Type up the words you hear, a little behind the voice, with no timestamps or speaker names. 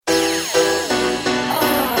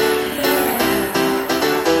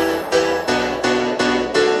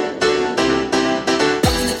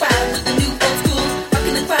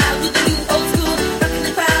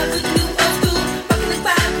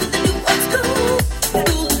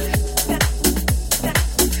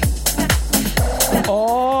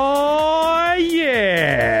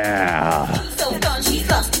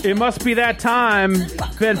must be that time.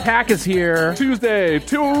 Ben Pack is here. Tuesday,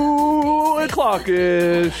 2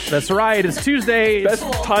 o'clock-ish. That's right. It's Tuesday. Best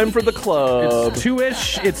time for the club. It's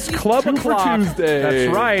 2-ish. It's club 2 o'clock. for Tuesday.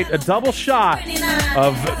 That's right. A double shot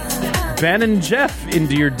of Ben and Jeff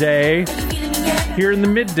into your day here in the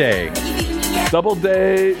midday. Double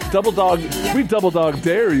dog. We double dog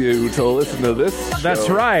dare you to listen to this show. That's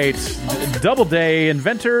right. Doubleday,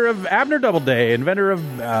 inventor of Abner Doubleday, inventor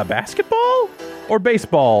of basketball or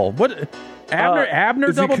baseball. What?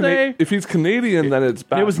 Abner Doubleday? If he's Canadian, then it's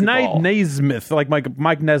basketball. It was Naismith, like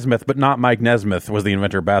Mike Nesmith, but not Mike Nesmith was the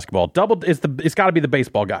inventor of basketball. It's got to be the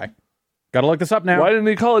baseball guy. Got to look this up now. Why didn't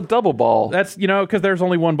he call it double ball? That's because there's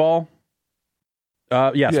only one ball.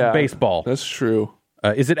 Yes, yeah, baseball. That's true.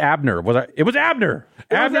 Is it Abner? It was Abner.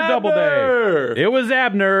 Abner Doubleday. It was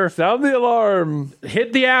Abner. Sound the alarm.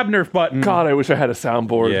 Hit the Abner button. God, I wish I had a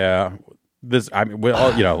soundboard. Yeah. There's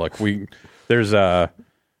I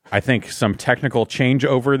think some technical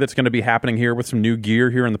changeover that's going to be happening here with some new gear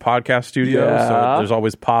here in the podcast studio. Yeah. So there's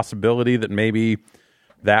always possibility that maybe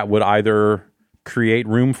that would either create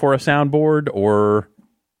room for a soundboard or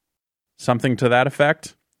something to that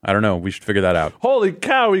effect. I don't know. We should figure that out. Holy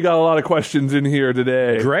cow, we got a lot of questions in here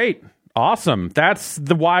today. Great. Awesome. That's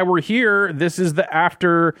why we're here. This is the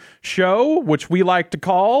after show, which we like to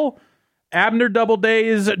call Abner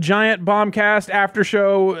Doubleday's Giant Bombcast after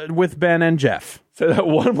show with Ben and Jeff. Say that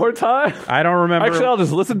one more time. I don't remember. Actually, I'll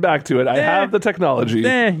just listen back to it. I have the technology.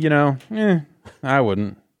 I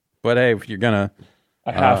wouldn't. But hey, if you're going to...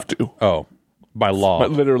 I have to. Oh, by law.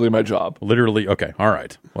 Literally my job. Literally. Okay. All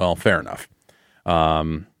right. Well, fair enough.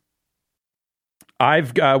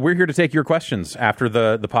 We're here to take your questions after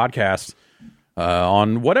the podcast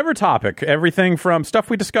on whatever topic. Everything from stuff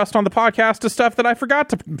we discussed on the podcast to stuff that I forgot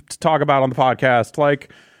to talk about on the podcast,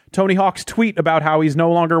 like Tony Hawk's tweet about how he's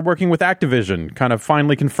no longer working with Activision, kind of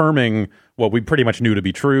finally confirming what we pretty much knew to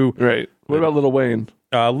be true. Right. What about Lil Wayne?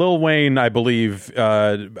 Lil Wayne, I believe,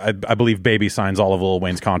 I believe Baby signs all of Lil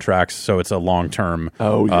Wayne's contracts, so it's a long-term,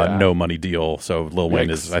 no money deal. So Lil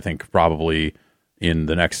Wayne is, I think, probably in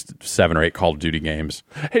the next 7 or 8 Call of Duty games.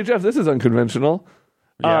 Hey, Jeff, this is unconventional.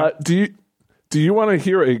 Yeah. Do you want to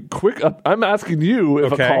hear a quick... I'm asking you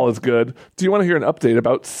if a call is good. Do you want to hear an update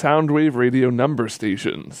about Soundwave radio number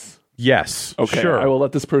stations? Yes. Okay, sure. I will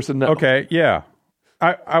let this person know. Okay, yeah.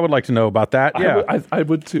 I would like to know about that. Yeah. I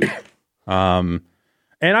would too. And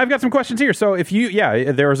I've got some questions here. So if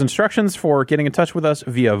there is instructions for getting in touch with us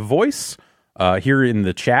via voice here in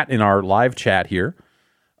the chat, in our live chat here.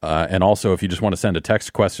 And also, if you just want to send a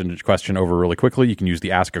text question over really quickly, you can use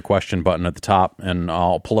the Ask a Question button at the top, and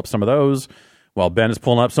I'll pull up some of those while Ben is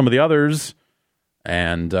pulling up some of the others.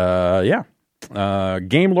 And,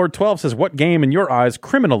 Game Lord 12 says, what game in your eyes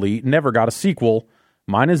criminally never got a sequel?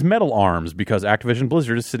 Mine is Metal Arms, because Activision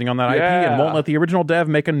Blizzard is sitting on that IP and won't let the original dev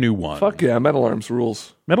make a new one. Fuck yeah, Metal Arms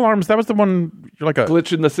rules. Metal Arms, that was the one, you're like a...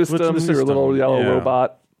 Glitch in the system, you're a little yellow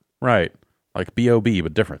robot. Right. Like B.O.B.,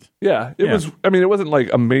 but different. Yeah, it was. I mean, it wasn't like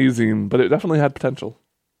amazing, but it definitely had potential.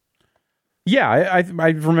 Yeah, I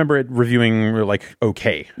remember it reviewing like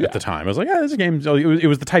okay at the time. I was like, this game. It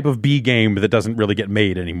was the type of B game that doesn't really get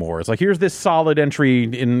made anymore. It's like, here's this solid entry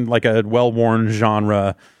in like a well-worn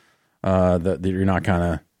genre that you're not kind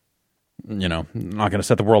of, not going to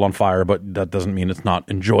set the world on fire, but that doesn't mean it's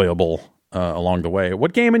not enjoyable. Along the way.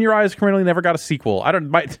 What game in your eyes currently never got a sequel?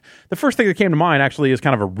 The first thing that came to mind actually is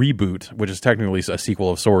kind of a reboot, which is technically a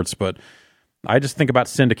sequel of sorts, but I just think about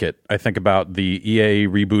Syndicate. I think about the EA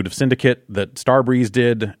reboot of Syndicate that Starbreeze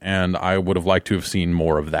did, and I would have liked to have seen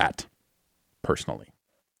more of that, personally.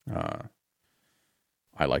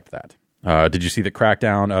 I liked that. Did you see that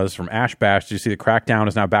Crackdown, this is from Ash Bash, did you see that Crackdown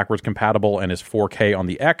is now backwards compatible and is 4K on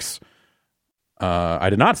the X? I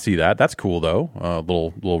did not see that. That's cool, though. A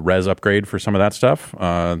little res upgrade for some of that stuff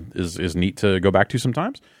is neat to go back to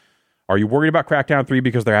sometimes. Are you worried about Crackdown 3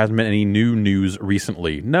 because there hasn't been any new news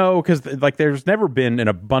recently? No, because there's never been an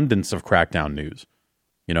abundance of Crackdown news.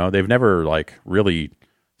 They've never really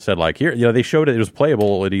said here. They showed it was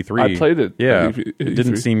playable at E3. I played it. Yeah, it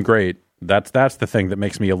didn't seem great. That's the thing that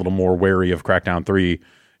makes me a little more wary of Crackdown 3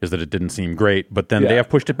 is that it didn't seem great. But then they have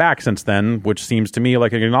pushed it back since then, which seems to me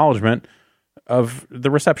like an acknowledgement of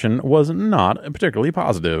the reception was not particularly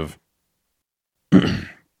positive.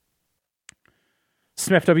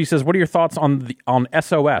 SmithW says, what are your thoughts on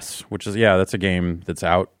SOS, which is, that's a game that's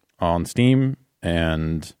out on Steam,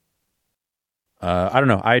 and I don't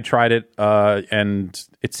know. I tried it, and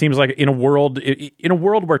it seems like in a world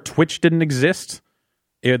where Twitch didn't exist,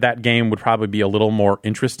 that game would probably be a little more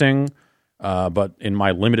interesting. But in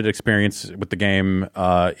my limited experience with the game,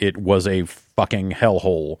 it was a fucking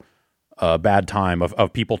hellhole. a bad time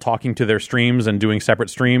of people talking to their streams and doing separate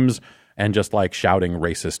streams and just like shouting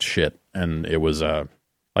racist shit. And it was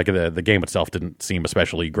like the game itself didn't seem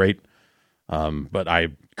especially great. But I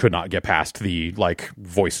could not get past the like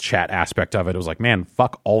voice chat aspect of it. It was like, man,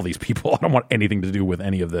 fuck all these people. I don't want anything to do with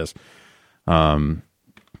any of this.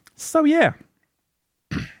 So yeah.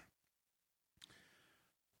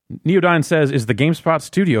 Neodyne says, is the GameSpot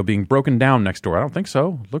studio being broken down next door? I don't think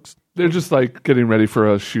so. They're just like getting ready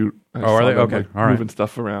for a shoot. Are they? Okay. Like, all right. Moving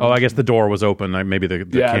stuff around. Oh, I guess the door was open. Maybe the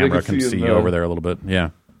camera can see over there a little bit. Yeah.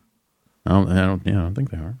 I don't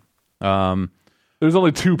think they are. There's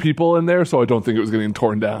only 2 people in there, so I don't think it was getting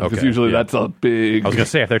torn down. Because usually that's a big... I was going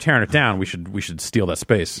to say, if they're tearing it down, we should steal that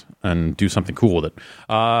space and do something cool with it.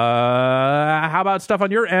 How about stuff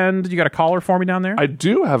on your end? You got a caller for me down there? I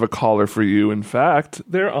do have a caller for you. In fact,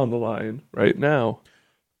 they're on the line right now.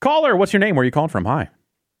 Caller, what's your name? Where are you calling from? Hi.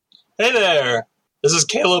 Hey there. This is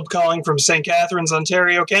Caleb calling from St. Catharines,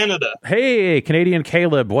 Ontario, Canada. Hey, Canadian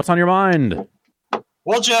Caleb. What's on your mind?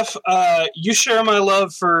 Well, Jeff, you share my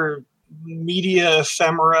love for media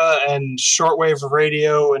ephemera and shortwave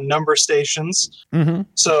radio and number stations. Mm-hmm.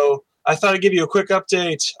 So I thought I'd give you a quick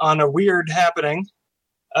update on a weird happening.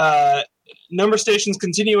 Number stations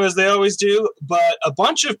continue as they always do, but a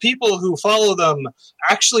bunch of people who follow them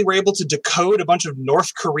actually were able to decode a bunch of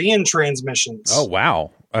North Korean transmissions. Oh,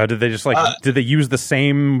 wow. Did they just did they use the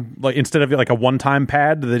same, like instead of like a one-time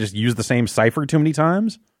pad, did they just use the same cipher too many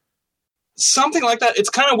times? Something like that. It's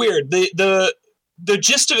kind of weird. The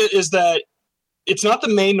gist of it is that it's not the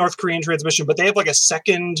main North Korean transmission, but they have like a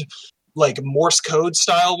second, like Morse code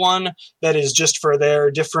style one that is just for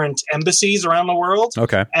their different embassies around the world.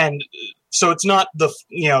 Okay. And so it's not the,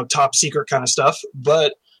 top secret kind of stuff,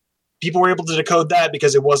 but people were able to decode that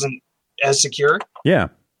because it wasn't as secure. Yeah.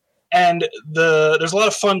 And there's a lot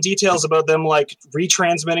of fun details about them like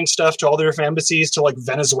retransmitting stuff to all their different embassies to like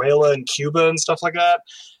Venezuela and Cuba and stuff like that.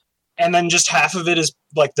 And then just half of it is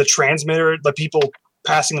like the transmitter, the people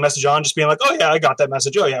passing the message on, just being like, oh yeah, I got that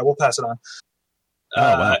message. Oh yeah, we'll pass it on.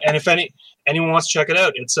 Wow. And if anyone wants to check it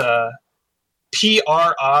out, it's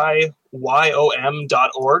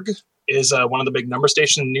PRIYOM.org is one of the big number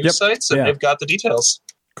station news sites, and they've got the details.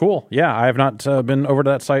 Cool. Yeah, I have not been over to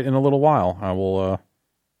that site in a little while. I will.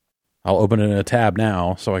 I'll open it in a tab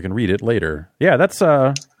now so I can read it later. Yeah, that's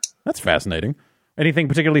fascinating. Anything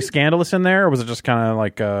particularly scandalous in there, or was it just kind of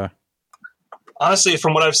like? Honestly,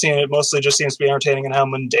 from what I've seen, it mostly just seems to be entertaining and how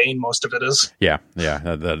mundane most of it is. Yeah.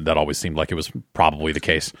 That always seemed like it was probably the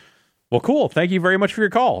case. Well, cool. Thank you very much for your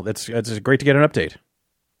call. It's great to get an update.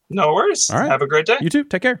 No worries. All right. Have a great day. You too.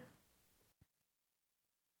 Take care.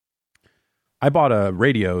 I bought a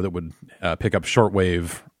radio that would pick up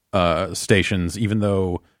shortwave stations, even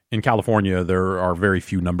though in California there are very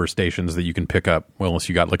few number stations that you can pick up, well, unless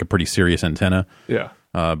you got like a pretty serious antenna. Yeah.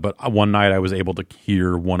 But one night I was able to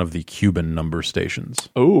hear one of the Cuban number stations.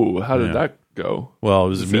 Oh, how did that go? Well, it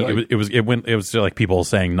was me. It was like people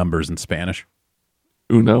saying numbers in Spanish.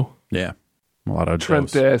 Uno. Yeah. A lot of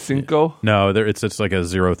Trente cinco. No, it's like a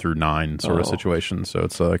 0 through 9 sort of situation. So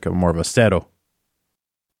it's like more of a cero.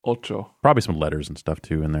 Ocho. Probably some letters and stuff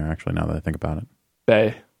too in there. Actually, now that I think about it. B.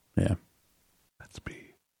 Yeah. That's B.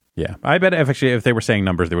 Yeah, I bet if they were saying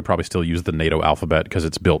numbers, they would probably still use the NATO alphabet because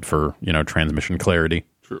it's built for transmission clarity.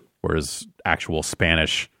 True. Whereas actual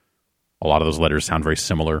Spanish, a lot of those letters sound very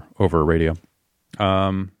similar over a radio.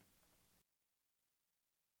 But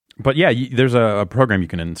yeah, there's a program you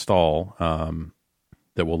can install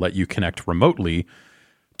that will let you connect remotely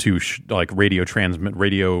to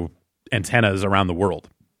radio antennas around the world.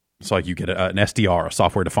 So like you get an SDR, a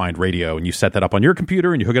software-defined radio, and you set that up on your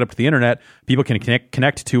computer and you hook it up to the internet. People can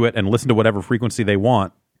connect to it and listen to whatever frequency they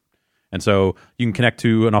want. And so you can connect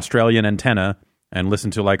to an Australian antenna and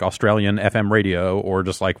listen to like Australian FM radio or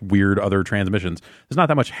just like weird other transmissions. There's not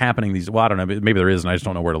that much happening these. Well, I don't know. Maybe there is, and I just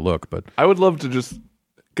don't know where to look. But I would love to just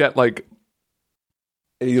get like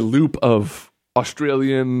a loop of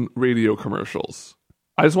Australian radio commercials.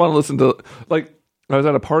 I just want to listen to, like, I was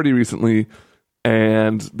at a party recently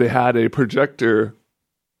and they had a projector,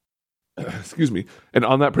 and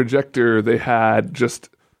on that projector they had just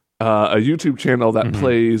a YouTube channel that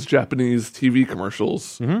plays Japanese TV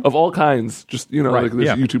commercials of all kinds. Just, like there's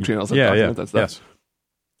YouTube channels that document that stuff. Yes.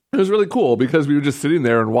 It was really cool because we were just sitting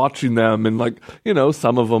there and watching them, and like,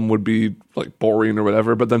 some of them would be like boring or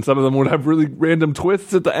whatever, but then some of them would have really random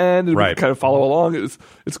twists at the end and we'd kind of follow along. It's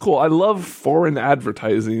cool. I love foreign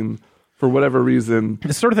advertising for whatever reason. It's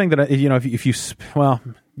the sort of thing that, if you, well,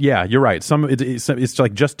 yeah, you're right. It's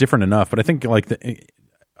like just different enough, but I think like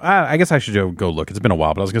I guess I should go look. It's been a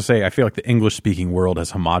while, but I was going to say I feel like the English-speaking world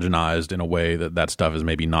has homogenized in a way that stuff is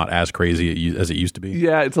maybe not as crazy as it used to be.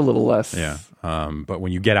 Yeah, it's a little less. Yeah, but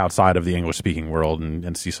when you get outside of the English-speaking world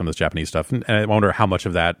and see some of this Japanese stuff, and I wonder how much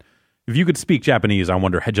of that, if you could speak Japanese, I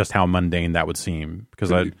wonder just how mundane that would seem.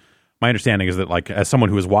 Because my understanding is that, like, as someone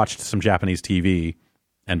who has watched some Japanese TV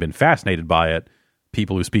and been fascinated by it,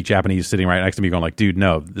 people who speak Japanese sitting right next to me going like, dude,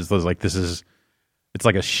 no, this is... It's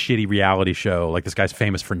like a shitty reality show. Like, this guy's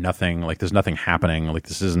famous for nothing. Like, there's nothing happening. Like,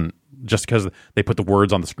 this isn't just because they put the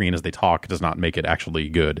words on the screen as they talk does not make it actually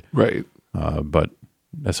good. Right. But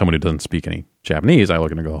as someone who doesn't speak any Japanese, I look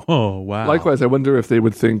and go, oh, wow. Likewise, I wonder if they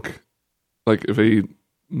would think, like, if a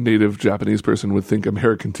native Japanese person would think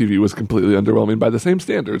American TV was completely underwhelming by the same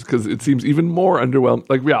standards, because it seems even more underwhelming,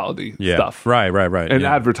 like reality stuff. Right. And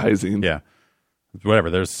advertising. Yeah. Whatever.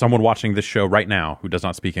 There's someone watching this show right now who does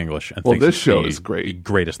not speak English and thinks this show is great, the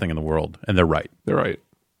greatest thing in the world, and they're right. They're right.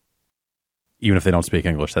 Even if they don't speak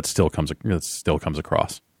English, that still comes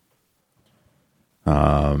across.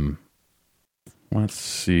 Let's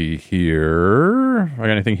see here. I got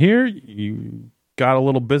anything here? You got a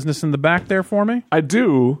little business in the back there for me? I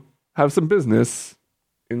do have some business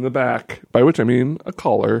in the back, by which I mean a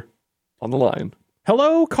caller on the line.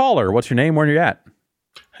 Hello, caller. What's your name? Where are you at?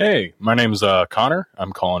 Hey, my name's Connor.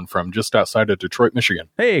 I'm calling from just outside of Detroit, Michigan.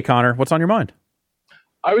 Hey, Connor. What's on your mind?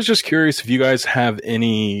 I was just curious if you guys have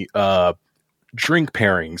any drink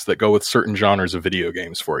pairings that go with certain genres of video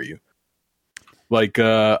games for you. Like,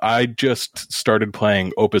 I just started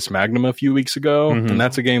playing Opus Magnum a few weeks ago, and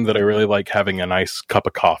that's a game that I really like having a nice cup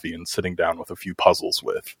of coffee and sitting down with a few puzzles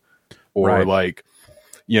with. Or like,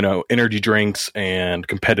 energy drinks and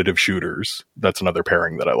competitive shooters. That's another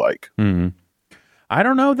pairing that I like. Mm-hmm. I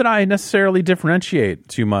don't know that I necessarily differentiate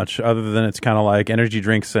too much, other than it's kind of like energy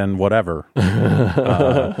drinks and whatever.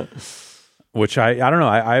 Which I don't know.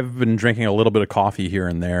 I've been drinking a little bit of coffee here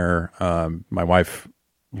and there. My wife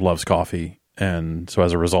loves coffee, and so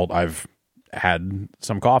as a result, I've had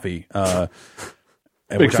some coffee.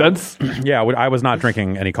 Makes sense. I was not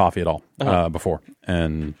drinking any coffee at all before,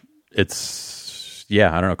 and it's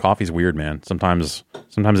I don't know. Coffee's weird, man. Sometimes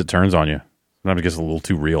it turns on you. Sometimes it gets a little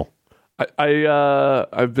too real.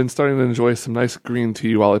 I've been starting to enjoy some nice green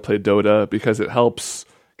tea while I play Dota, because it helps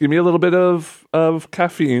give me a little bit of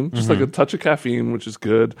caffeine, just like a touch of caffeine, which is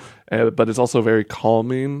good, but it's also very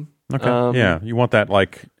calming. Okay. You want that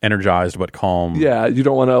like energized but calm. Yeah, you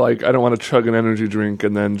don't want to I don't want to chug an energy drink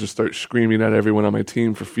and then just start screaming at everyone on my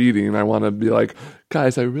team for feeding. I want to be like,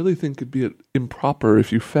 guys, I really think it'd be improper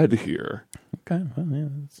if you fed here. Okay. Well, yeah.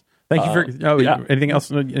 Thank you for. Anything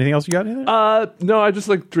else? Anything else you got? No, I just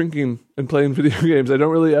like drinking and playing video games. I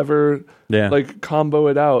don't really ever like combo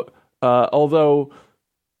it out. Although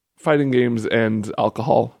fighting games and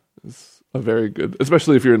alcohol is a very good,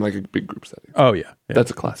 especially if you're in like a big group setting. Oh yeah.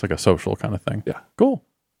 That's a class. It's like a social kind of thing. Yeah. Cool.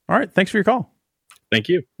 All right. Thanks for your call. Thank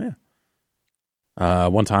you. Yeah.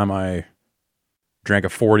 One time I drank a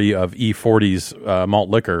 40 of E40's malt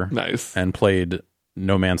liquor. Nice. And played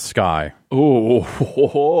No Man's Sky. Oh,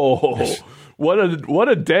 what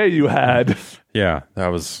a day you had. Yeah, that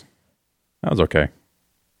was okay.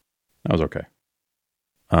 That was okay.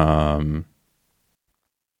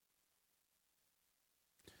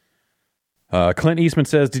 Clint Eastman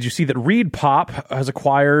says, did you see that ReedPop has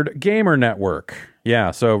acquired Gamer Network?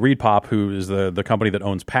 Yeah, so ReedPop, who is the company that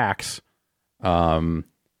owns PAX,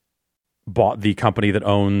 bought the company that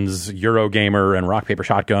owns Eurogamer and Rock Paper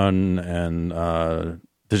Shotgun and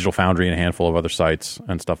Digital Foundry and a handful of other sites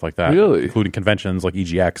and stuff like that. Really? Including conventions like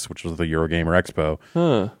EGX, which was the Eurogamer Expo.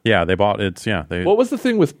 Huh. Yeah, they bought it. What was the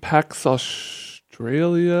thing with PAX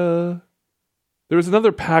Australia? There was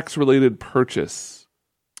another PAX-related purchase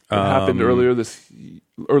that happened earlier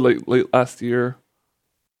or late last year.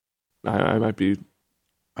 I might be...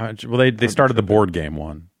 well, they started the board game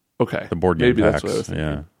one. Okay. The board game Maybe PAX. That's what I was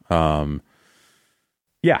thinking.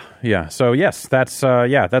 Yeah. So yes, that's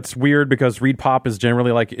weird because ReedPop is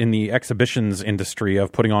generally like in the exhibitions industry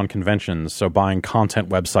of putting on conventions. So buying content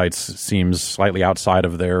websites seems slightly outside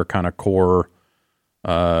of their kind of core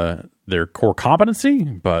competency.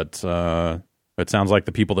 But it sounds like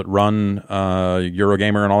the people that run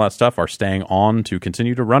Eurogamer and all that stuff are staying on to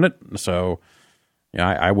continue to run it. So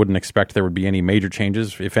I wouldn't expect there would be any major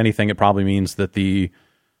changes. If anything, it probably means that the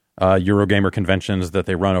Eurogamer conventions that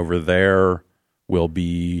they run over there will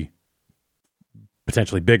be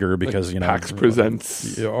potentially bigger because like PAX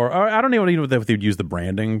Presents, or I don't even know if they would use the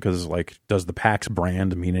branding, because like, does the PAX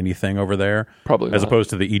brand mean anything over there? Probably as not. Opposed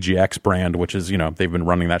to the EGX brand, which is they've been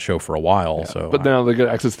running that show for a while. Yeah. So, but now they get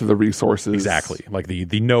access to the resources, exactly, like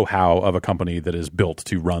the know-how of a company that is built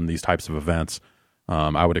to run these types of events.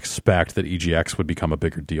 I would expect that EGX would become a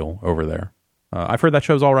bigger deal over there. I've heard that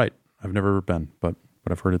show's all right. I've never been, but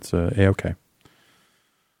I've heard it's A-okay.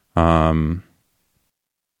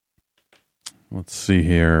 Let's see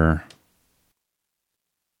here.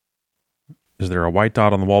 Is there a white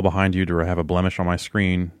dot on the wall behind you? Do I have a blemish on my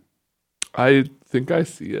screen? I think I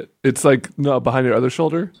see it. It's like behind your other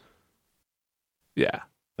shoulder. Yeah.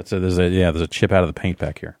 There's a chip out of the paint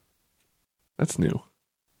back here. That's new.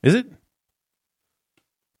 Is it?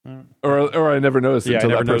 Or I never noticed it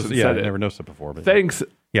until that person said it. I never noticed it before. But thanks.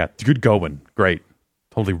 Yeah, good going. Great.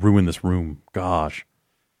 Totally ruined this room. Gosh.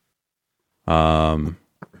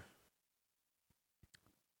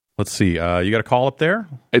 Let's see. You got a call up there?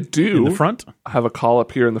 I do. In the front? I have a call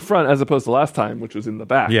up here in the front as opposed to last time, which was in the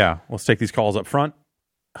back. Yeah, let's take these calls up front.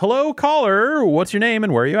 Hello, caller. What's your name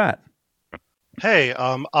and where are you at? Hey,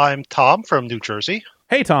 I'm Tom from New Jersey.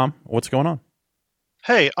 Hey, Tom. What's going on?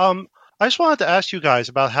 Hey, I just wanted to ask you guys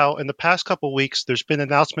about how in the past couple of weeks there's been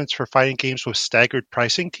announcements for fighting games with staggered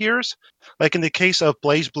pricing tiers. Like in the case of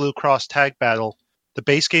BlazBlue Cross Tag Battle, the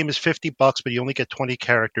base game is $50, but you only get 20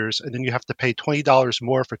 characters, and then you have to pay $20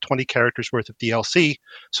 more for 20 characters worth of DLC,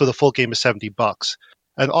 so the full game is $70.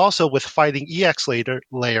 And also with Fighting EX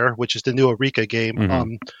Layer, which is the new Eureka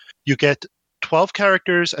game, you get 12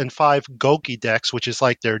 characters and 5 Gogi decks, which is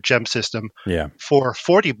like their gem system, for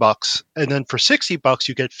 $40. And then for $60,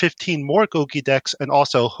 you get 15 more Gogi decks and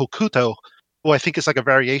also Hokuto, who I think is like a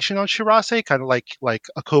variation on Shirase, kind of like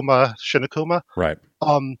Akuma, Shinakuma. Right.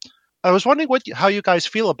 I was wondering how you guys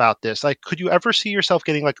feel about this. Like, could you ever see yourself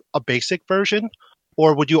getting like a basic version,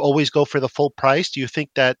 or would you always go for the full price? Do you think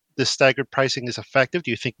that the staggered pricing is effective? Do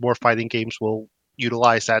you think more fighting games will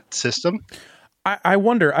utilize that system? I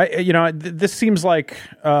wonder. This seems like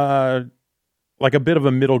a bit of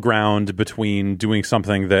a middle ground between doing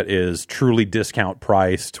something that is truly discount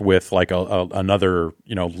priced with like another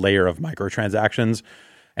layer of microtransactions,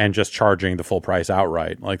 and just charging the full price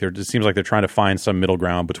outright. Like it seems like they're trying to find some middle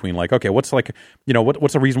ground between like, okay, what's like,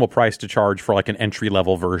 what's a reasonable price to charge for like an entry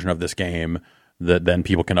level version of this game that then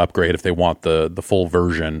people can upgrade if they want the full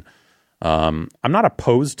version. I'm not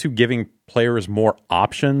opposed to giving players more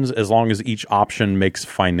options as long as each option makes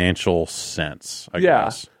financial sense, I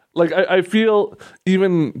guess. Like I feel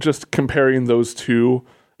even just comparing those two,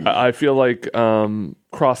 I feel like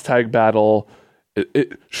Cross Tag Battle,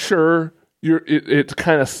 sure, it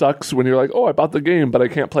kind of sucks when you're like, oh, I bought the game, but I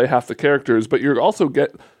can't play half the characters. But you're also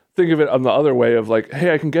think of it on the other way of like,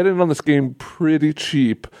 hey, I can get in on this game pretty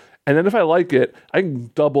cheap, and then if I like it, I can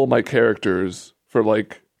double my characters for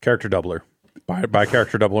like character doubler. Buy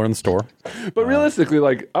character doubler in the store. But realistically,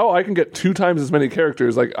 like, I can get 2 times as many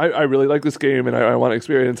characters. Like, I really like this game and I want to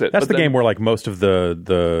experience it. That's the game where like most of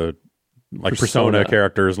the like Persona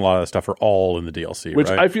characters and a lot of that stuff are all in the DLC, which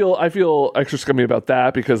right? I feel extra scummy about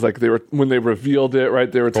that because like when they revealed it, right,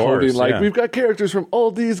 they were totally like, we've got characters from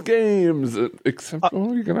all these games, except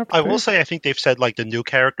you're gonna have to I will say I think they've said like the new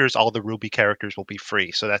characters, all the Ruby characters will be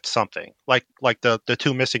free, so that's something. Like the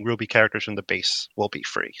 2 missing Ruby characters from the base will be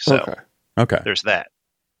free. So okay, there's that.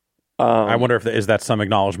 I wonder if is that some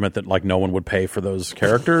acknowledgement that like no one would pay for those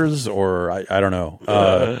characters, or I don't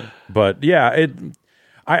know. But yeah,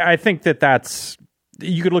 I think that's,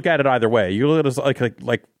 you could look at it either way. You look at it as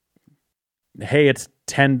like hey, it's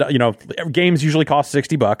 $10. Games usually cost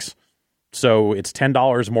 $60, so it's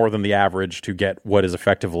 $10 more than the average to get what is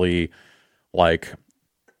effectively like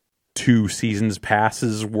 2 seasons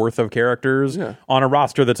passes worth of characters on a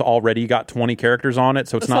roster that's already got 20 characters on it.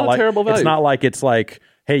 So it's not like terrible value. It's not like it's like,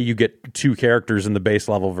 hey, you get 2 characters in the base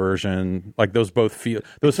level version. Like those both feel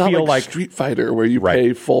like Street Fighter, where you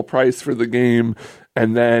pay full price for the game,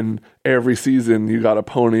 and then every season you got to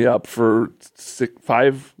pony up for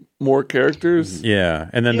 5 more characters. Yeah,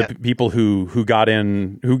 and then the people who get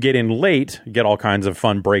in late get all kinds of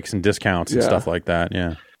fun breaks and discounts and stuff like that.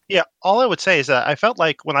 Yeah. Yeah, all I would say is that I felt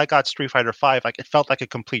like when I got Street Fighter V, like it felt like a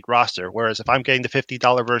complete roster. Whereas if I'm getting the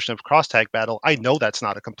 $50 version of Cross Tag Battle, I know that's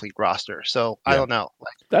not a complete roster. So I don't know.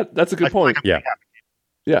 Like, that's a good point. Yeah.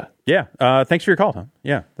 Thanks for your call, Tom.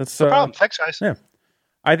 Yeah, that's no problem. Thanks, guys. Yeah,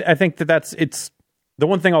 I think it's the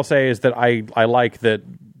one thing I'll say is that I like that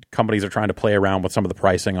companies are trying to play around with some of the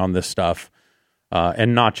pricing on this stuff.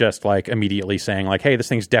 And not just like immediately saying like, hey, this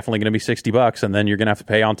thing's definitely going to be $60, and then you're going to have to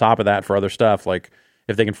pay on top of that for other stuff. Like,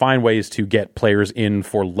 if they can find ways to get players in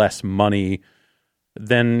for less money,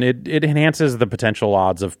 then it enhances the potential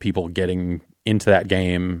odds of people getting into that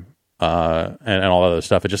game and all that other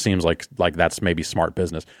stuff. It just seems like that's maybe smart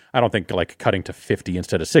business. I don't think like cutting to 50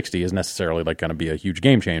 instead of 60 is necessarily like going to be a huge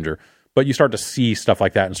game changer. But you start to see stuff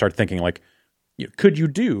like that and start thinking like, could you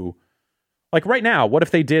do like right now? What if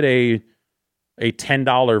they did a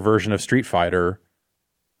 $10 version of Street Fighter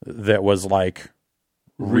that was like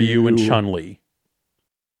Ryu and Chun-Li,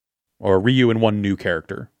 or Ryu and one new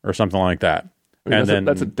character, or something like that. I mean,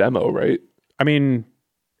 that's a demo, right? I mean,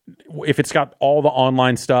 if it's got all the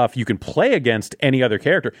online stuff, you can play against any other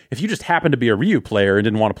character. If you just happen to be a Ryu player and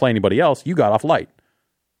didn't want to play anybody else, you got off light.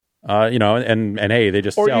 And hey, they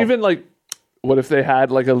just even like, what if they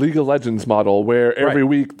had like a League of Legends model where every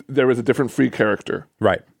week there was a different free character?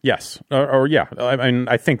 Right. Yes. Or yeah. I mean,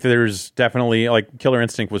 I think there's definitely, like, Killer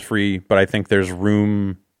Instinct was free, but I think there's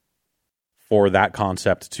room for that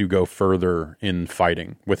concept to go further in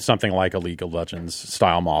fighting with something like a League of Legends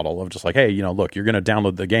style model of just like, hey, look, you're going to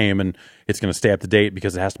download the game and it's going to stay up to date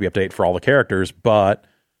because it has to be up to date for all the characters, but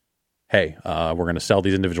hey, we're going to sell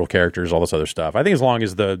these individual characters, all this other stuff. I think as long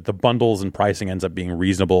as the bundles and pricing ends up being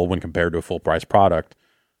reasonable when compared to a full price product,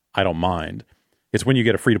 I don't mind. It's when you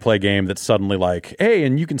get a free to play game that's suddenly like, hey,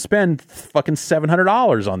 and you can spend fucking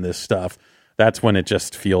 $700 on this stuff. That's when it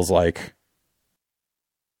just feels like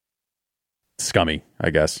scummy, I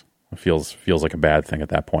guess. It feels like a bad thing at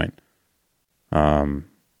that point.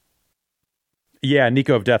 Yeah,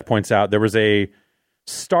 Nico of Death points out there was a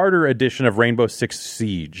starter edition of Rainbow Six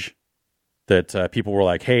Siege that people were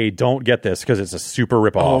like, hey, don't get this because it's a super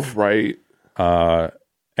ripoff. Oh, right.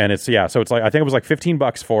 And it's, so it's like, I think it was like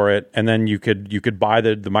 $15 for it, and then you could buy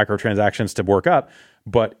the microtransactions to work up,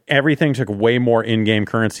 but everything took way more in-game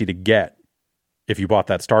currency to get if you bought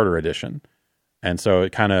that starter edition. And so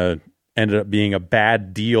it kind of ended up being a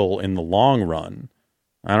bad deal in the long run.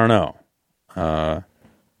 I don't know.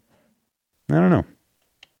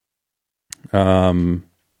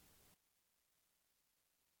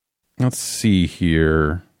 Let's see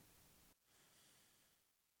here.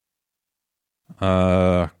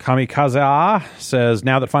 Kamikaze says,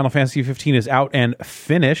 now that Final Fantasy 15 is out and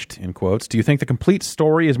finished, in quotes, do you think the complete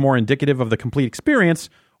story is more indicative of the complete experience,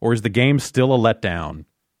 or is the game still a letdown?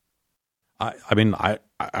 I mean,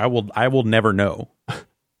 I will never know.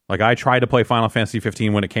 Like, I tried to play Final Fantasy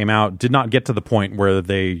 15 when it came out, did not get to the point where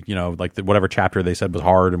they, like whatever chapter they said was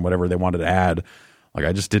hard and whatever they wanted to add. Like,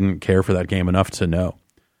 I just didn't care for that game enough to know.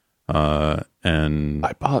 And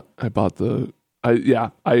I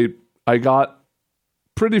got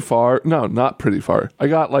pretty far. No, not pretty far. I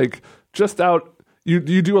got like just out. You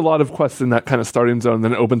do a lot of quests in that kind of starting zone,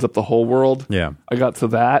 then it opens up the whole world. Yeah. I got to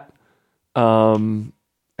that. And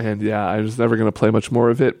yeah, I was never going to play much more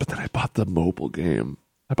of it. But then I bought the mobile game.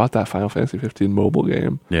 I bought that Final Fantasy 15 mobile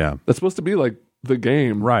game. Yeah. That's supposed to be like the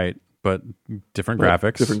game. Right. But different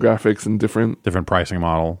graphics. Different graphics and different pricing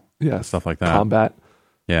model. Yeah. Stuff like that. Combat.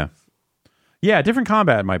 Yeah. Yeah, different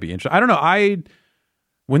combat might be interesting. I don't know.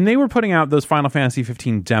 When they were putting out those Final Fantasy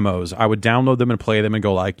 15 demos, I would download them and play them and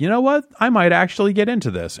go like, you know what? I might actually get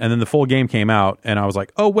into this. And then the full game came out and I was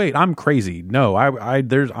like, oh wait, I'm crazy. No, I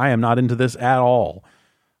am not into this at all.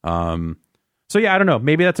 So yeah, I don't know.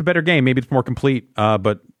 Maybe that's a better game. Maybe it's more complete.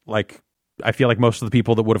 But like, I feel like most of the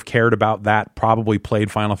people that would have cared about that probably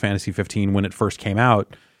played Final Fantasy 15 when it first came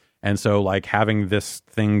out. And so like having this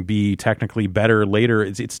thing be technically better later,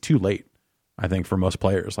 it's too late. I think for most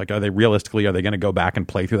players, like, are they going to go back and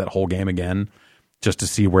play through that whole game again just to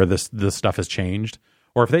see where this stuff has changed?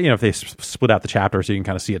 Or if they split out the chapter so you can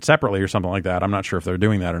kind of see it separately or something like that. I'm not sure if they're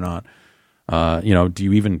doing that or not. Do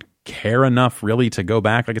you even care enough really to go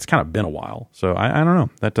back? Like, it's kind of been a while. So I don't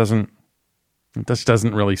know. It just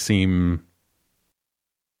doesn't really seem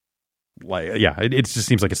like, it just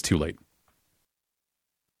seems like it's too late.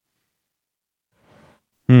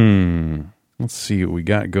 Let's see what we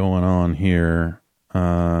got going on here.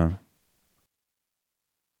 Why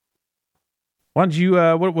don't you?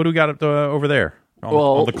 What do we got over there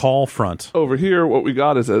on the call front? Over here, what we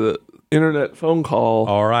got is an internet phone call.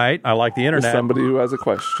 All right, I like the internet. Somebody who has a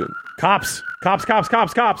question. Cops!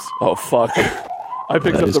 Oh fuck! I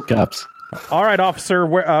picked up the cops. All right, officer.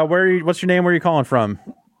 Where are you? What's your name? Where are you calling from?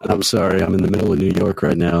 I'm sorry, I'm in the middle of New York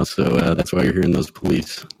right now, so that's why you're hearing those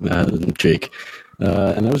police, Jake.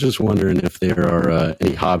 And I was just wondering if there are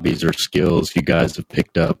any hobbies or skills you guys have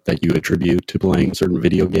picked up that you attribute to playing certain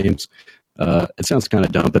video games. It sounds kind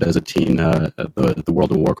of dumb, but as a teen, the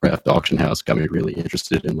World of Warcraft auction house got me really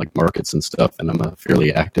interested in like markets and stuff, and I'm a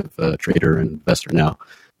fairly active trader and investor now.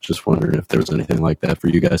 Just wondering if there's anything like that for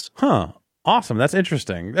you guys. Huh. Awesome. That's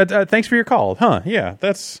interesting. Thanks for your call. Huh. Yeah.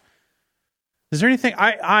 Is there anything?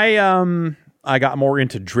 I got more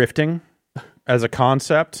into drifting as a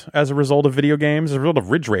concept as a result of video games, as a result of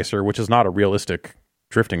Ridge Racer, which is not a realistic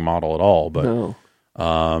drifting model at all. But no.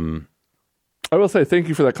 I will say thank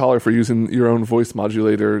you for that caller for using your own voice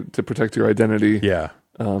modulator to protect your identity. Yeah.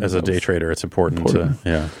 As a day trader, it's important. To,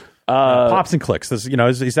 yeah. Pops and clicks. This,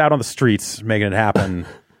 he's out on the streets making it happen.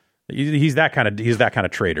 He's that kind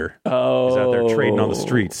of trader. Oh, he's out there trading on the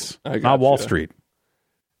streets, not Wall Street.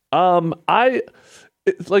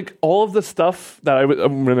 It's like all of the stuff that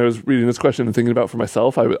when I was reading this question and thinking about for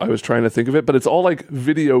myself, I was trying to think of it, but it's all like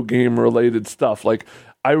video game related stuff. Like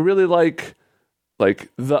I really like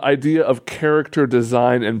the idea of character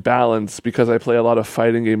design and balance because I play a lot of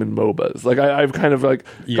fighting game and MOBAs. Like I've kind of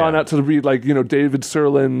gone out to read David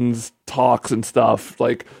Sirlin's talks and stuff,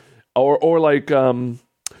 like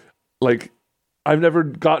I've never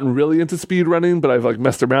gotten really into speedrunning, but I've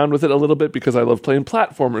messed around with it a little bit because I love playing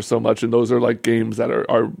platformers so much, and those are like games that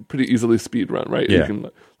are pretty easily speedrun, right? Yeah. You can,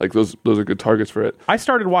 those are good targets for it. I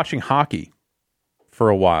started watching hockey for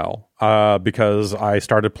a while because I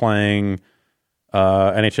started playing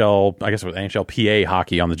NHL, I guess it was NHL PA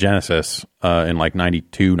hockey on the Genesis in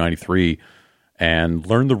 92, 93, and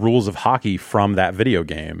learned the rules of hockey from that video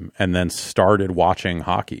game, and then started watching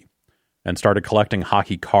hockey. And started collecting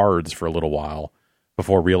hockey cards for a little while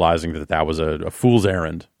before realizing that was a fool's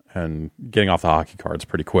errand and getting off the hockey cards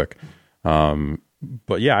pretty quick.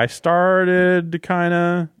 But yeah, I started to kind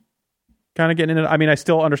of getting into it. I mean, I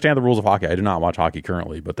still understand the rules of hockey. I do not watch hockey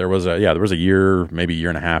currently, but there was a year, maybe a year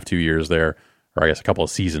and a half, 2 years there, or I guess a couple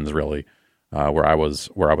of seasons really, where I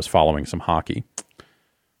was following some hockey.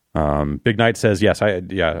 Big Knight says, yes,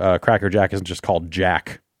 Cracker Jack isn't just called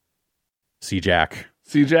Jack. See Jack.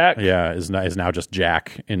 C-Jack? Yeah, is now just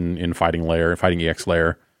Jack in Fighting EX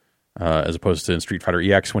Lair, as opposed to in Street Fighter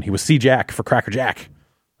EX when he was C-Jack for Cracker Jack.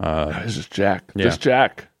 It's just Jack. Yeah. Just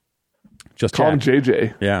Jack. Just Call Jack. him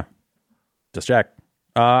JJ. Yeah. Just Jack.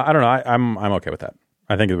 I don't know. I'm okay with that.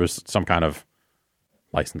 I think it was some kind of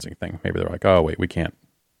licensing thing. Maybe they're like, oh, wait, we can't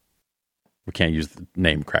use the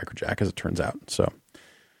name Cracker Jack, as it turns out. So,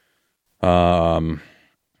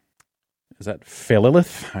 is that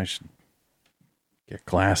Phililith? I should get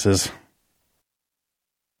glasses.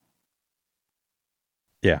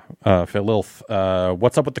 Yeah, Phililith.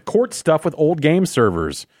 What's up with the court stuff with old game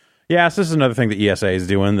servers? Yes, this is another thing that ESA is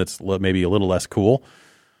doing that's maybe a little less cool.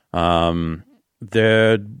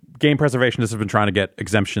 The game preservationists have been trying to get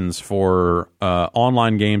exemptions for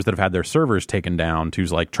online games that have had their servers taken down to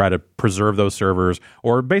try to preserve those servers,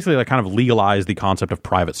 or basically kind of legalize the concept of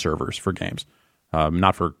private servers for games.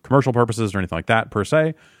 Not for commercial purposes or anything like that per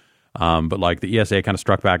se. But the ESA kind of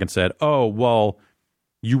struck back and said, oh, well,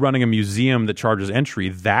 you running a museum that charges entry,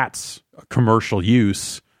 that's commercial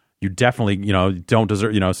use. You definitely, don't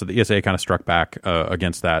deserve, so the ESA kind of struck back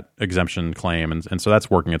against that exemption claim. And so that's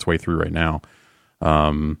working its way through right now.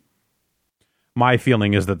 My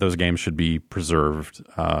feeling is that those games should be preserved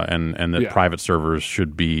and that private servers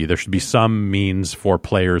there should be some means for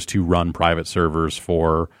players to run private servers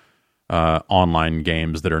for online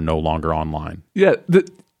games that are no longer online. Yeah,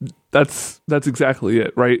 that's exactly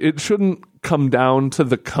it, right? It shouldn't come down to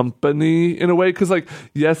the company in a way, because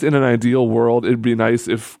yes, in an ideal world, it'd be nice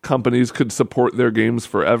if companies could support their games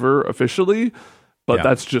forever officially, but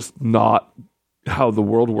that's just not how the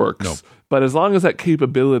world works. Nope. But as long as that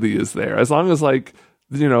capability is there, as long as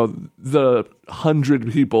the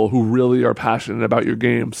 100 people who really are passionate about your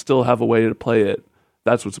game still have a way to play it,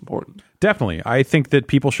 that's what's important. Definitely. I think that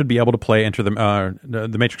people should be able to play Enter the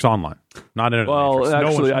Matrix Online. Not Enter the Matrix.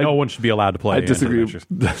 Actually, no one should be allowed to play I disagree.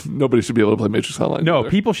 Nobody should be able to play Matrix Online. No,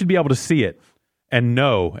 people should be able to see it and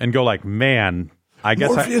know and go man, I guess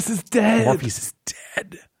Morpheus is dead. Morpheus is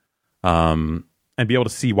dead. And be able to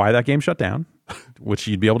see why that game shut down, which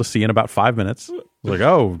you'd be able to see in about 5 minutes.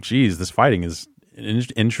 Oh, geez, this fighting is an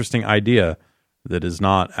interesting idea that is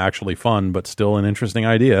not actually fun, but still an interesting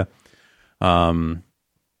idea.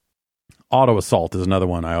 Auto Assault is another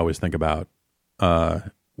one I always think about,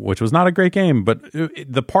 which was not a great game, but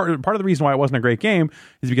the part of the reason why it wasn't a great game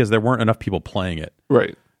is because there weren't enough people playing it.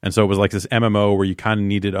 Right. And so it was like this MMO where you kind of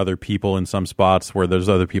needed other people in some spots where those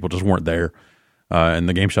other people just weren't there. And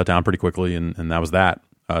the game shut down pretty quickly, and that was that.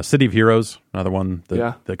 City of Heroes, another one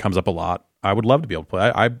that comes up a lot. I would love to be able to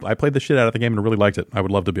play. I played the shit out of the game and really liked it. I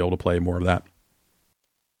would love to be able to play more of that.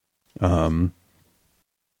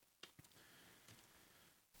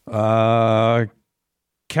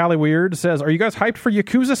 Callie Weird says, are you guys hyped for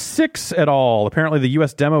Yakuza 6 at all? Apparently the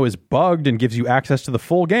US demo is bugged and gives you access to the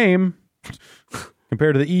full game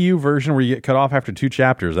compared to the EU version where you get cut off after 2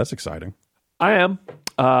 chapters. That's exciting. I am.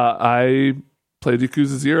 I played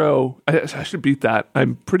Yakuza 0. I should beat that.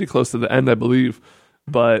 I'm pretty close to the end, I believe.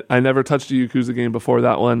 But I never touched a Yakuza game before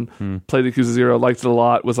that one. Played Yakuza 0, liked it a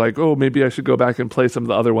lot. Was like, oh, maybe I should go back and play some of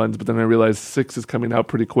the other ones. But then I realized 6 is coming out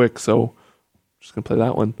pretty quick, so I'm just going to play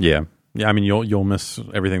that one. Yeah. I mean, you'll miss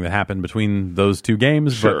everything that happened between those 2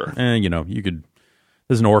 games. Sure. But, you could...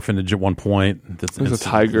 There's an orphanage at one point. There's a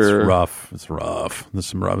tiger. It's rough. There's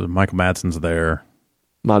some rough. Michael Madsen's there.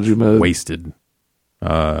 Majima. Wasted.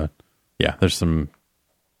 There's some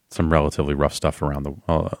relatively rough stuff around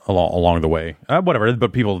along the way. Whatever,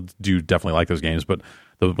 but people do definitely like those games. But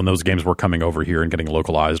when those games were coming over here and getting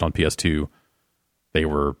localized on PS2, they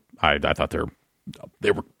were. I thought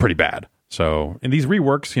they were pretty bad. So in these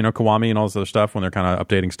reworks, Kiwami and all this other stuff, when they're kind of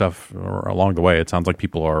updating stuff along the way, it sounds like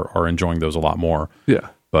people are enjoying those a lot more. Yeah.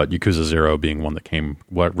 But Yakuza 0 being one that came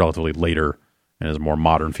relatively later and is a more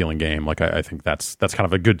modern feeling game, like I think that's kind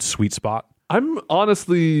of a good sweet spot. I'm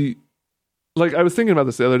honestly, like, I was thinking about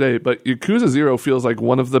this the other day, but Yakuza 0 feels like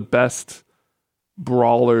one of the best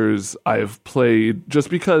brawlers I've played, just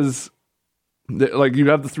because like you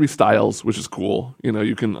have the 3 styles, which is cool.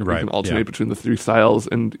 You can alternate between the 3 styles,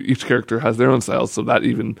 and each character has their own styles, so that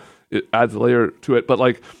it adds a layer to it. But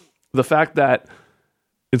like the fact that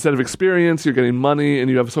instead of experience, you're getting money, and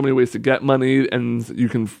you have so many ways to get money, and you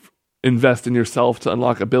can invest in yourself to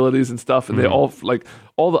unlock abilities and stuff, and they all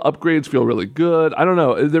the upgrades feel really good. I don't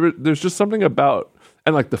know. There's just something about,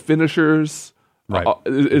 and like the finishers. Right.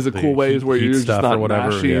 Is a cool way where you're just not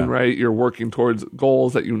mashing, right? You're working towards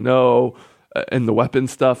goals that and the weapon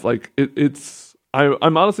stuff, like it's.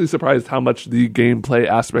 I'm honestly surprised how much the gameplay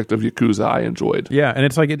aspect of Yakuza I enjoyed. Yeah, and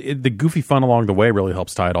it's like the goofy fun along the way really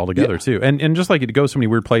helps tie it all together too. And just like it goes so many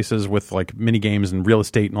weird places with like mini games and real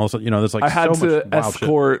estate and also there's like I had so to much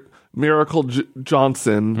escort shit. Miracle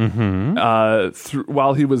Johnson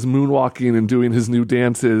while he was moonwalking and doing his new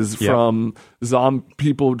dances from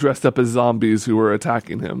people dressed up as zombies who were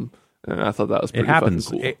attacking him. And I thought that was pretty happens.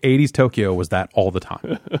 Fucking cool. 80s Tokyo was that all the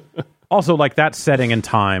time. Also, like that setting and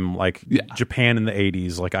time, like Japan in the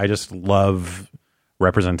 80s, like I just love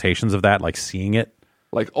representations of that, like seeing it.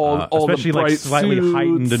 Like all especially the bright like slightly suits.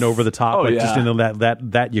 heightened and over the top, just in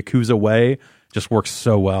that Yakuza way, just works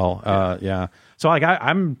so well. So like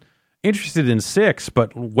I'm interested in 6,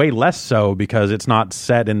 but way less so because it's not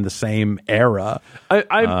set in the same era.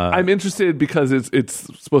 I'm interested because it's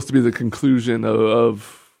supposed to be the conclusion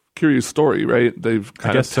of Kiryu's story, right? They've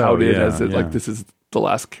kind of touted as like this is the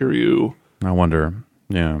last Kiryu. I wonder.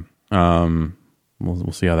 Yeah.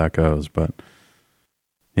 We'll see how that goes, but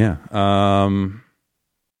yeah.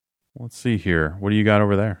 Let's see here. What do you got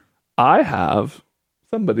over there? I have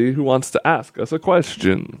somebody who wants to ask us a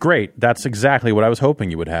question. Great. That's exactly what I was hoping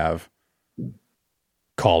you would have.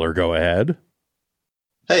 Caller, go ahead.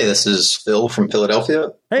 Hey, this is Phil from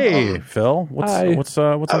Philadelphia. Hey, Phil. What's on your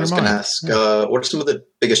mind? I was going to ask, what are some of the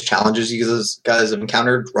biggest challenges you guys have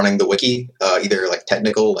encountered running the wiki? Either like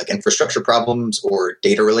technical, like infrastructure problems, or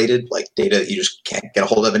data related, like data that you just can't get a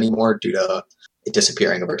hold of anymore due to it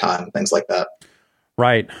disappearing over time, things like that.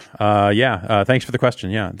 Right. Thanks for the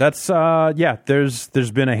question. Yeah, that's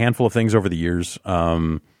There's been a handful of things over the years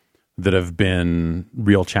that have been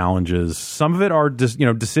real challenges. Some of it are just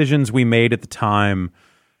decisions we made at the time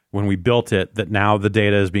when we built it, that now the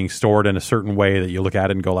data is being stored in a certain way that you look at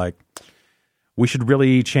it and go like, we should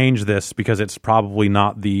really change this because it's probably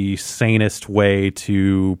not the sanest way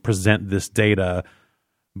to present this data.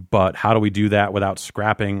 But how do we do that without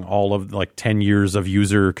scrapping all of like 10 years of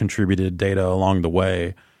user contributed data along the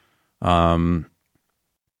way?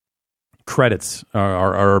 Credits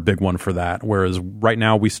are a big one for that. Whereas right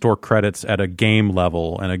now we store credits at a game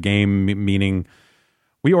level, and a game meaning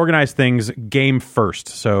we organize things game first.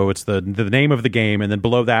 So it's the name of the game, and then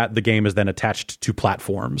below that, the game is then attached to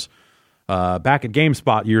platforms. Back at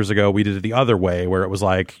GameSpot years ago, we did it the other way, where it was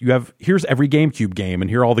like, here's every GameCube game, and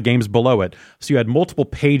here are all the games below it. So you had multiple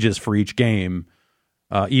pages for each game,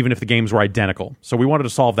 even if the games were identical. So we wanted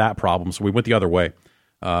to solve that problem, so we went the other way,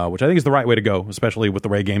 which I think is the right way to go, especially with the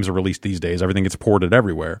way games are released these days. Everything gets ported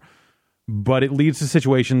everywhere. But it leads to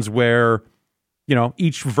situations where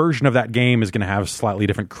each version of that game is going to have slightly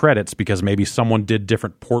different credits because maybe someone did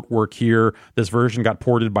different port work here. This version got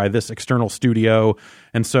ported by this external studio.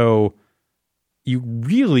 And so you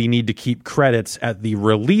really need to keep credits at the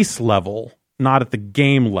release level, not at the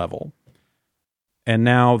game level. And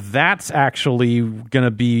now that's actually going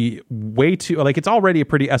to be way too, like, it's already a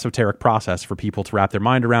pretty esoteric process for people to wrap their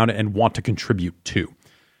mind around it and want to contribute to.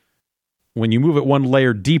 When you move it one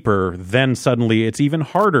layer deeper, then suddenly it's even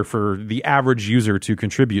harder for the average user to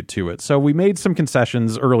contribute to it. So we made some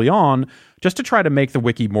concessions early on just to try to make the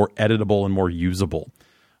wiki more editable and more usable.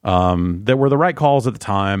 That were the right calls at the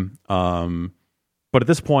time. But at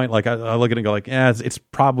this point, like I look at it and go like, it's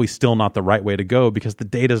probably still not the right way to go because the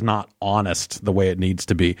data's not honest the way it needs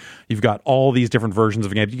to be. You've got all these different versions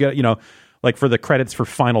of a game. You got, like for the credits for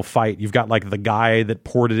Final Fight, you've got like the guy that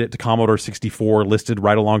ported it to Commodore 64 listed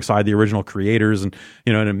right alongside the original creators, and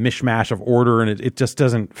in a mishmash of order, and it just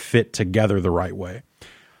doesn't fit together the right way.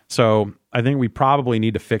 So I think we probably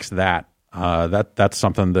need to fix that. That's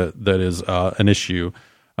something that is an issue.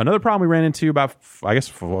 Another problem we ran into about, I guess,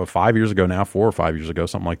 5 years ago now, 4 or 5 years ago,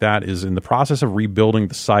 something like that, is in the process of rebuilding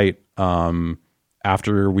the site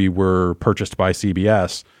after we were purchased by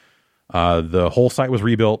CBS. The whole site was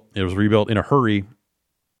rebuilt. It was rebuilt in a hurry,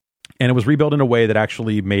 and it was rebuilt in a way that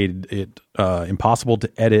actually made it impossible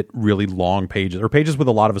to edit really long pages or pages with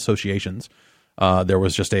a lot of associations. There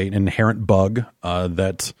was just an inherent bug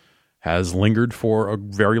that has lingered for a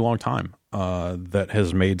very long time that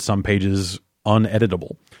has made some pages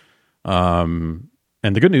uneditable.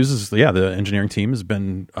 And the good news is, the engineering team has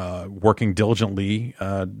been working diligently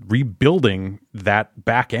rebuilding that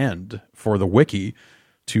back end for the wiki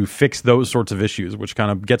to fix those sorts of issues, which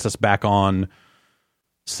kind of gets us back on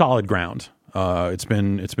solid ground. It's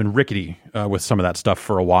been rickety with some of that stuff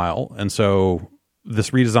for a while, and so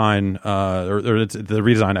this redesign, it's the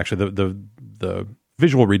redesign, actually, the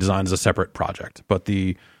visual redesign is a separate project, but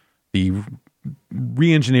the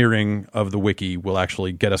re-engineering of the wiki will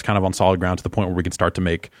actually get us kind of on solid ground to the point where we can start to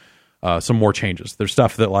make some more changes. There's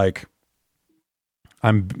stuff that, like,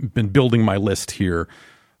 I've been building my list here,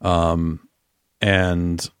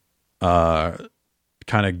 and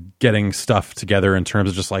kind of getting stuff together in terms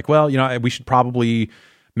of just like, well, we should probably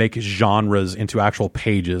make genres into actual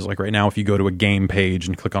pages. Like right now, if you go to a game page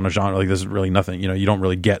and click on a genre, like there's really nothing, you don't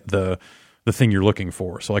really get the thing you're looking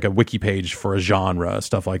for. So like a wiki page for a genre,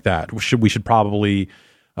 stuff like that. We should probably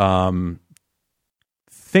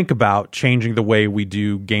think about changing the way we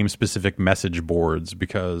do game-specific message boards,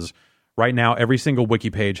 because right now every single wiki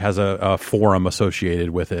page has a forum associated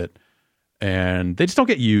with it, and they just don't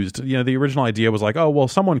get used. The original idea was like, oh, well,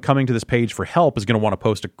 someone coming to this page for help is going to want to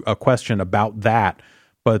post a question about that.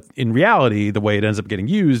 But in reality, the way it ends up getting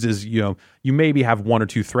used is, you maybe have 1 or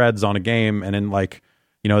 2 threads on a game, and then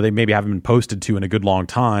they maybe haven't been posted to in a good long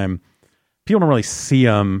time. People don't really see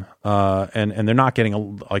them, and they're not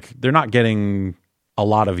getting a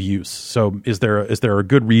lot of use. So is there a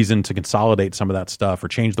good reason to consolidate some of that stuff or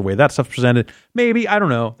change the way that stuff's presented? Maybe, I don't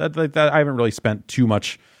know. That I haven't really spent too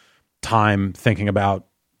much time thinking about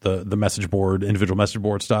the message board, individual message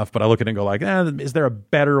board stuff, but I look at it and go like, is there a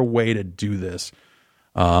better way to do this?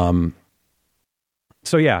 So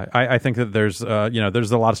yeah, I think that there's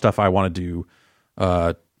a lot of stuff I want to do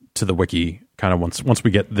to the wiki kind of once we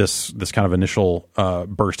get this kind of initial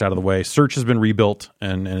burst out of the way. Search has been rebuilt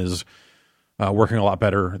and is working a lot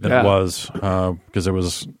better than it was, because it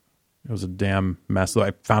was a damn mess.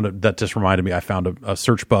 I found it. That just reminded me, I found a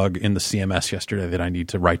search bug in the CMS yesterday that I need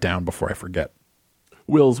to write down before I forget.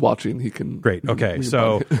 Will's watching. He can. Great. Okay.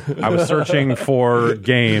 So I was searching for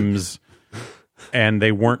games, and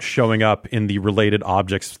they weren't showing up in the related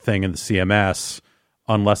objects thing in the CMS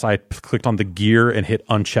unless I clicked on the gear and hit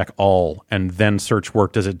uncheck all, and then search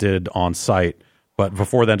worked as it did on site. But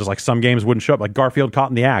before then, just like some games wouldn't show up, like Garfield Caught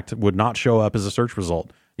in the Act would not show up as a search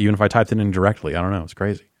result, even if I typed it in directly. I don't know. It's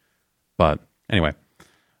crazy. But anyway,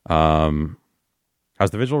 how's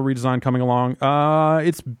the visual redesign coming along?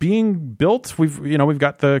 It's being built. We've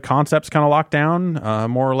got the concepts kind of locked down,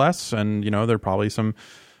 more or less, and there are probably some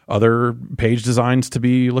other page designs to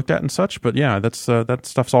be looked at and such. But yeah, that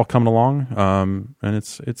stuff's all coming along, and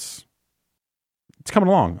it's coming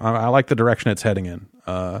along. I like the direction it's heading in.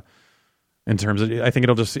 In terms of, I think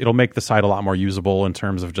it'll make the site a lot more usable in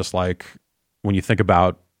terms of just like when you think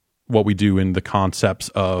about what we do in the concepts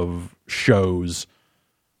of shows,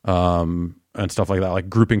 and stuff like that, like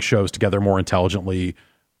grouping shows together more intelligently,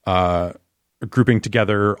 grouping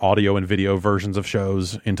together audio and video versions of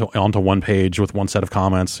shows onto one page with one set of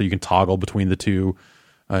comments, so you can toggle between the two,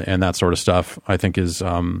 and that sort of stuff. I think is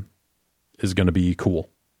going to be cool,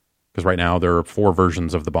 because right now there are 4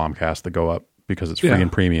 versions of the Bombcast that go up because it's free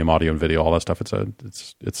and premium audio and video, all that stuff. It'll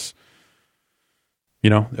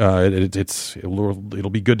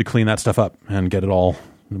be good to clean that stuff up and get it all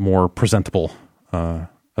more presentable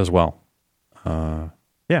as well. You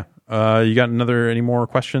got any more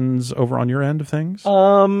questions over on your end of things?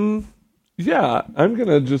 Yeah, I'm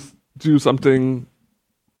gonna just do something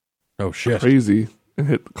crazy and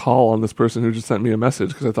hit call on this person who just sent me a message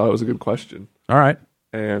because I thought it was a good question. All right,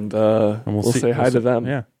 and we'll say hi to them.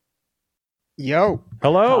 Yeah. Yo.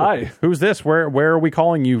 Hello. Hi. Who's this? Where are we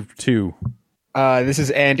calling you to? This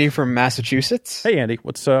is Andy from Massachusetts. Hey, Andy.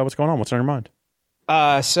 What's going on? What's on your mind?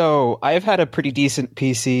 So I've had a pretty decent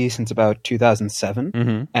PC since about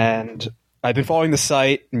 2007, and I've been following the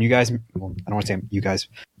site, and you guys, well, I don't want to say you guys,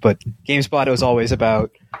 but GameSpot was always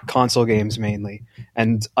about console games mainly.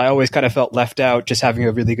 And I always kind of felt left out just having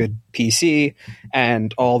a really good PC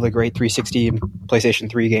and all the great 360 and PlayStation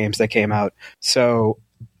 3 games that came out. So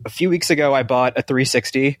a few weeks ago, I bought a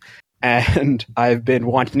 360, and I've been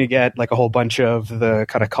wanting to get like a whole bunch of the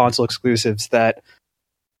kind of console exclusives that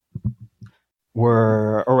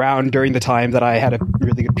were around during the time that I had a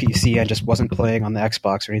really good PC and just wasn't playing on the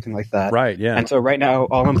Xbox or anything like that. Right, yeah. And so right now,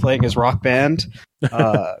 all I'm playing is Rock Band.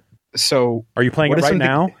 So are you playing it right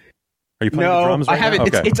now? Are you playing the drums right now? I have it.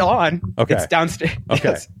 Okay. It's on. Okay. It's downstairs. Okay.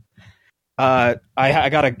 Yes. I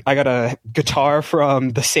got a guitar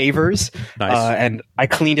from the Savers, Nice. and I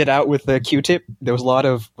cleaned it out with the Q-tip. There was a lot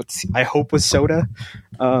of what I hope was soda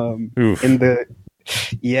Oof. in the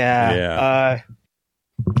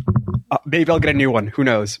maybe I'll get a new one. Who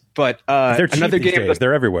knows? But They're cheap another these game. days.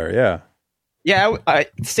 They're everywhere. Yeah. Yeah,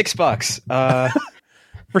 $6.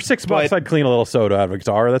 For $6, I'd clean a little soda out of a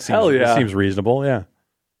guitar. That seems reasonable. Yeah.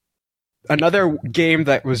 Another game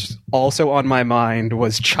that was also on my mind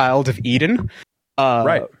was Child of Eden.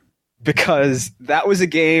 Right. Because that was a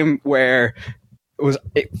game where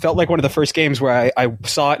it felt like one of the first games where I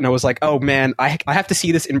saw it and I was like, oh man, I have to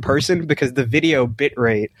see this in person because the video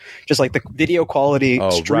bitrate, just like the video quality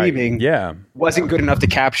streaming, wasn't good enough to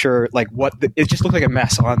capture like it just looked like a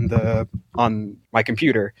mess on my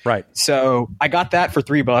computer. Right. So I got that for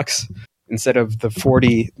 $3 instead of the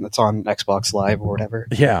 40 that's on Xbox Live or whatever.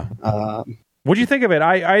 Yeah. What'd you think of it?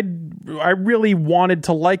 I really wanted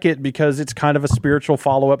to like it because it's kind of a spiritual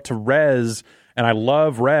follow-up to Rez, and I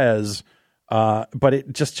love Rez. But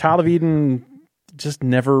it just Child of Eden just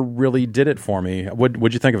never really did it for me.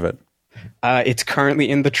 What'd you think of it? It's currently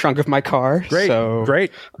in the trunk of my car.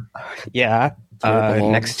 Great. Yeah.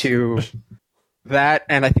 Next to that,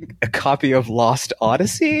 and I think a copy of Lost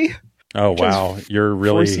Odyssey. Oh wow, you're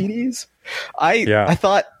really 4 CDs. I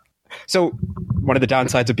thought so. One of the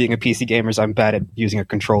downsides of being a PC gamer is I'm bad at using a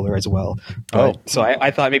controller as well. So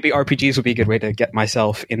I thought maybe RPGs would be a good way to get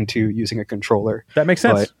myself into using a controller. That makes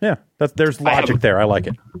sense. Yeah, there's logic there. I like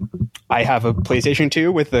it. I have a PlayStation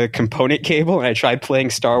 2 with a component cable, and I tried playing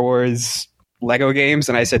Star Wars Lego games,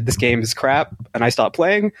 and I said this game is crap, and I stopped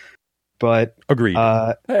playing. But agreed.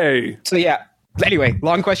 Hey. So yeah. Anyway,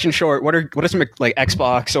 long question short, what are some like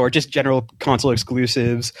Xbox or just general console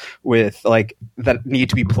exclusives with like that need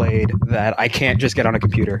to be played that I can't just get on a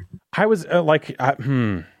computer? I was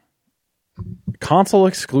console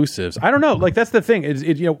exclusives. I don't know. Like that's the thing.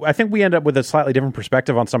 I think we end up with a slightly different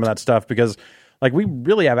perspective on some of that stuff because like we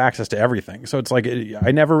really have access to everything. So it's like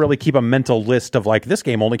I never really keep a mental list of like this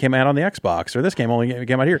game only came out on the Xbox or this game only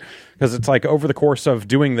came out here because it's like over the course of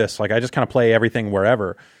doing this, like I just kind of play everything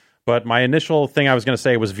wherever. But my initial thing I was going to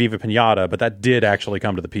say was Viva Pinata, but that did actually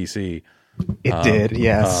come to the PC. It did,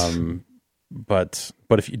 yes. But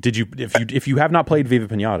if you have not played Viva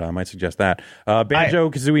Pinata, I might suggest that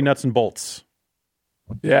Banjo-Kazooie Nuts and Bolts.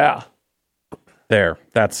 Yeah, there.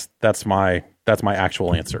 That's my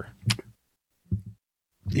actual answer.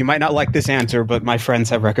 You might not like this answer, but my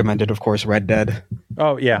friends have recommended, of course, Red Dead.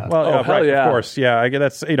 Oh yeah, right, yeah. Of course, yeah. I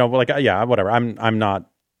guess that's whatever. I'm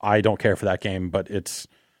not. I don't care for that game, but it's.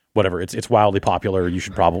 Whatever, it's wildly popular. You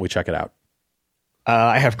should probably check it out.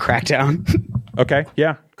 I have Crackdown. Okay,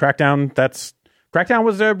 yeah, Crackdown. Crackdown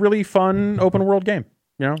was a really fun open world game.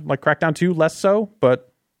 You know, like Crackdown 2, less so,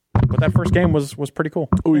 but that first game was pretty cool.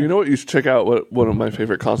 Oh, you know what? You should check out. What one of my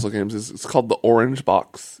favorite console games is. It's called the Orange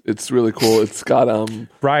Box. It's really cool. It's got 3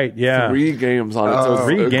 games on it, so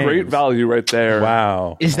it's great value right there.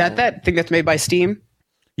 Wow, is that thing that's made by Steam?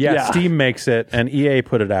 Yeah, Steam makes it, and EA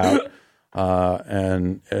put it out.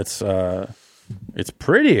 And it's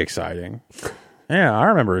pretty exciting. Yeah, I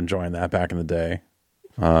remember enjoying that back in the day.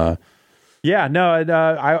 I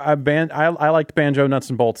liked Banjo Nuts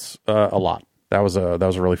and Bolts a lot. That was a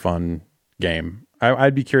really fun game.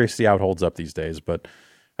 I'd be curious to see how it holds up these days, but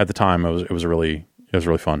at the time it was really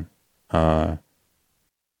fun. And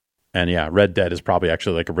yeah, Red Dead is probably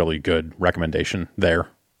actually like a really good recommendation there.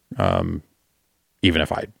 Even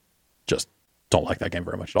if I just don't like that game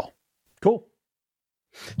very much at all. Cool.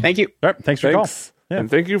 Thank you. All right, thanks for your call. Yeah. And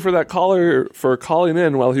thank you for that caller for calling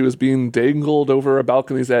in while he was being dangled over a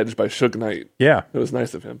balcony's edge by Suge Knight. Yeah. It was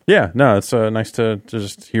nice of him. Yeah, no, it's nice to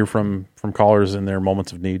just hear from callers in their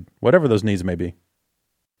moments of need, whatever those needs may be.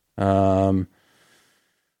 All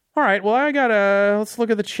right, well, let's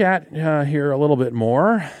look at the chat here a little bit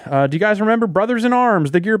more. Do you guys remember Brothers in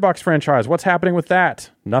Arms, the Gearbox franchise? What's happening with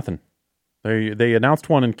that? Nothing. They announced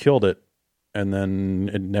one and killed it. And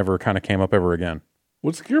then it never kind of came up ever again.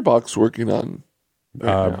 What's Gearbox working on?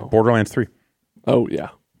 Borderlands 3. Oh, yeah.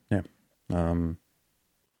 Yeah.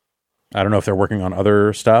 I don't know if they're working on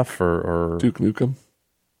other stuff or Duke Nukem.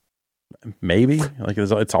 Maybe. Like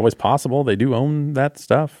it's always possible. They do own that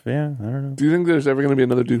stuff. Yeah, I don't know. Do you think there's ever going to be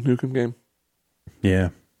another Duke Nukem game? Yeah.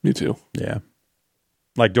 Me too. Yeah.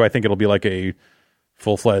 Like, do I think it'll be like a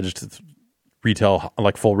full-fledged retail,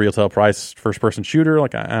 like full retail price first-person shooter?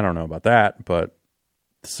 Like, I don't know about that, but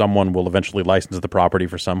someone will eventually license the property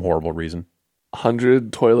for some horrible reason.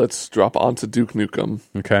 100 toilets drop onto Duke Nukem.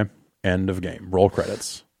 Okay. End of game. Roll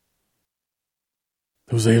credits.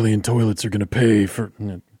 Those alien toilets are going to pay for...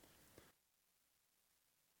 I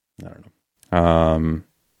don't know.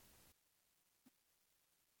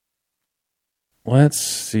 Let's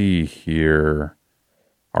see here.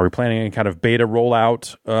 Are we planning any kind of beta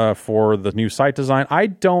rollout for the new site design? I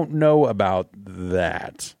don't know about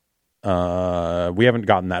that. We haven't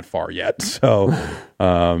gotten that far yet, so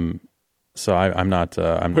I'm not.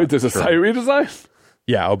 Wait, there's a site redesign?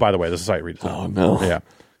 Yeah. Oh, by the way, there's a site redesign. Oh no. Yeah.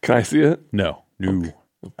 Can I see it? No. Okay.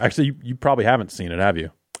 Actually, you probably haven't seen it, have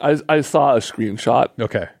you? I saw a screenshot.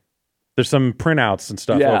 Okay. There's some printouts and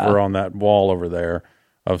stuff over on that wall over there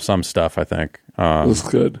of some stuff, I think. Looks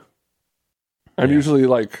good. I'm usually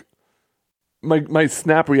like, my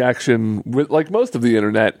snap reaction, with like most of the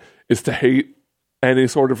internet, is to hate any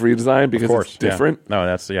sort of redesign because it's different. Yeah. No,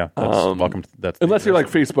 that's welcome. Unless you're like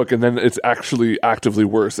Facebook, and then it's actually actively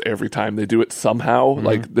worse every time they do it somehow. Mm-hmm.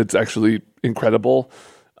 Like, that's actually incredible.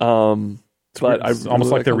 But it's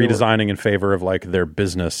almost like they're redesigning in favor of like their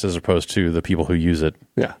business as opposed to the people who use it.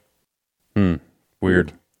 Yeah.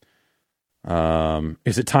 Weird.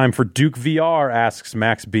 Is it time for Duke VR? Asks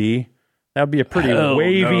Max B. That would be a pretty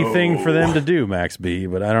wavy thing for them to do, Max B.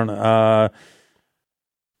 But I don't know.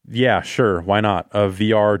 Yeah, sure. Why not? A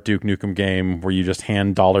VR Duke Nukem game where you just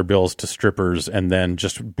hand dollar bills to strippers and then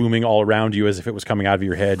just booming all around you as if it was coming out of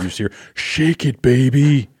your head. You just hear, "Shake it,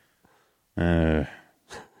 baby."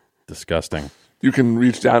 Disgusting. You can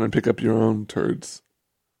reach down and pick up your own turds.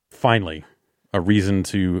 Finally, a reason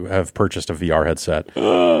to have purchased a VR headset.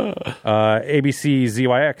 ABC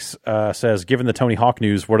ZYX says, given the Tony Hawk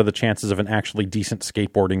news, what are the chances of an actually decent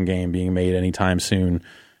skateboarding game being made anytime soon?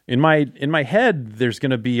 In my head, there's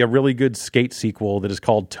going to be a really good skate sequel that is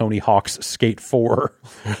called Tony Hawk's Skate 4.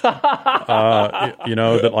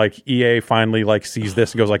 That like EA finally like sees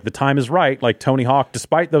this and goes like, the time is right. Like Tony Hawk,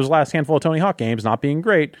 despite those last handful of Tony Hawk games not being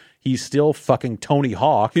great, he's still fucking Tony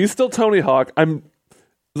Hawk. He's still Tony Hawk. I'm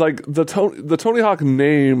like the Tony Hawk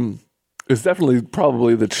name is definitely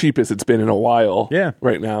probably the cheapest it's been in a while. Yeah,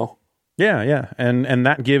 right now. Yeah, and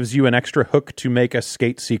that gives you an extra hook to make a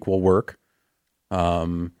skate sequel work.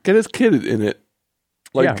 Get his kid in it.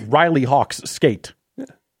 Like Riley Hawk's Skate. Yeah.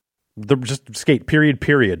 Just Skate, period,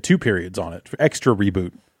 2 periods on it. Extra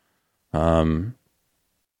reboot. I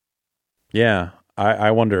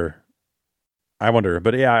wonder.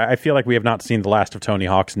 But yeah, I feel like we have not seen the last of Tony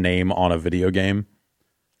Hawk's name on a video game.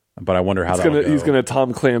 But I wonder how he's going to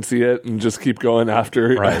Tom Clancy it and just keep going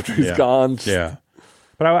after he's gone. Yeah.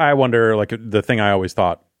 But I wonder, like, the thing I always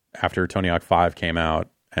thought after Tony Hawk 5 came out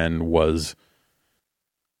and was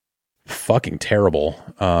fucking terrible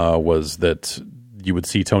was that you would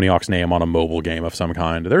see Tony Hawk's name on a mobile game of some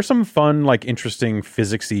kind. There's some fun, like, interesting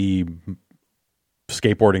physics-y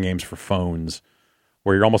skateboarding games for phones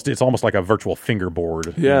where it's almost like a virtual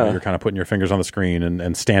fingerboard. Yeah. You're kind of putting your fingers on the screen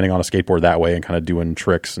and standing on a skateboard that way and kind of doing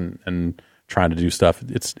tricks and trying to do stuff.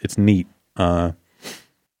 It's neat.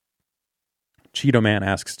 Cheeto Man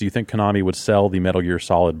asks, do you think Konami would sell the Metal Gear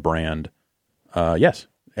Solid brand? Yes.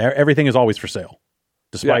 Everything is always for sale.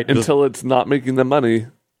 Until it's not making them money.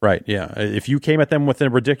 Right, yeah. If you came at them with a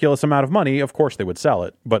ridiculous amount of money, of course they would sell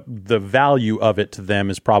it. But the value of it to them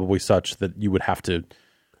is probably such that you would have to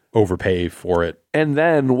overpay for it. And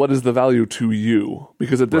then what is the value to you?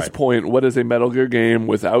 Because at this point, what is a Metal Gear game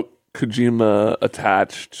without Kojima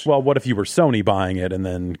attached? Well, what if you were Sony buying it and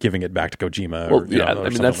then giving it back to Kojima? Or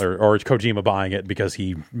Kojima buying it because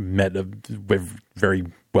he met a very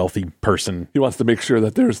wealthy person. He wants to make sure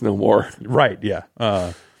that there's no more. Right, yeah.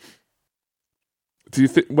 Do you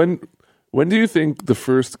think when do you think the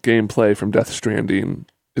first gameplay from Death Stranding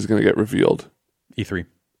is going to get revealed? E3.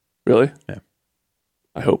 Really? Yeah.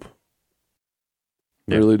 I hope.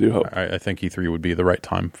 I really do hope. I think E3 would be the right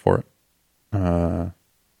time for it.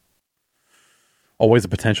 Always a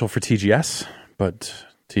potential for TGS, but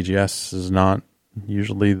TGS is not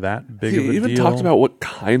usually that big of a deal. He even talked about what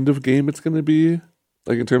kind of game it's going to be,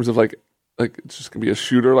 like in terms of like it's just going to be a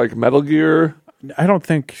shooter like Metal Gear. I don't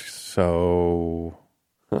think so.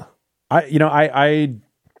 Huh. I've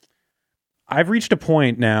reached a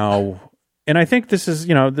point now. And I think this is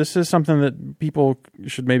something that people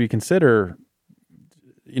should maybe consider.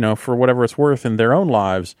 for whatever it's worth in their own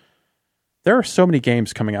lives, there are so many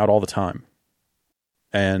games coming out all the time.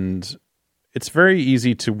 And it's very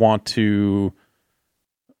easy to want to,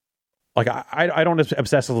 like, I don't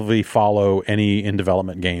obsessively follow any in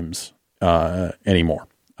development games anymore.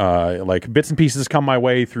 Like, bits and pieces come my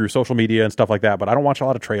way through social media and stuff like that, but I don't watch a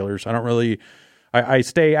lot of trailers. I don't really... I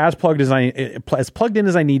stay as plugged in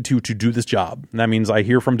as I need to do this job. And that means I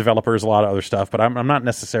hear from developers a lot of other stuff, but I'm not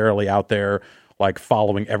necessarily out there like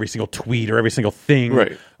following every single tweet or every single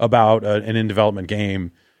thing about an in development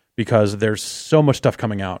game, because there's so much stuff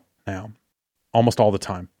coming out now, almost all the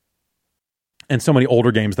time, and so many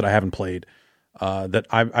older games that I haven't played that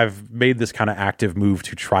I've made this kind of active move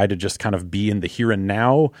to try to just kind of be in the here and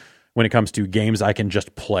now when it comes to games I can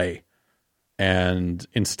just play, and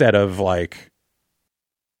instead of like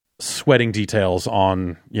sweating details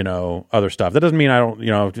on other stuff. That doesn't mean I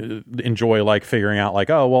don't enjoy like figuring out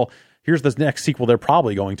like, oh well, here's this next sequel they're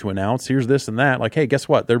probably going to announce, here's this and that, like, hey, guess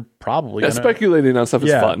what, they're probably speculating on stuff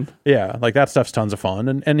is fun. Like that stuff's tons of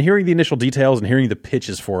fun, and hearing the initial details and hearing the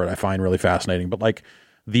pitches for it I find really fascinating. But like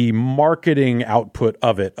the marketing output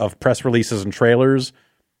of it, of press releases and trailers,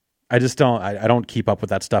 I just don't keep up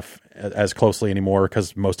with that stuff as closely anymore,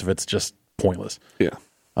 because most of it's just pointless.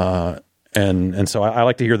 And so I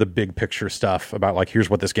like to hear the big picture stuff about like, here's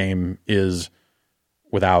what this game is,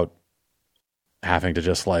 without having to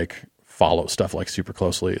just like follow stuff like super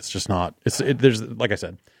closely. It's just not, there's, like I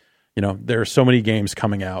said, there are so many games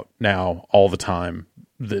coming out now all the time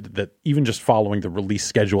that even just following the release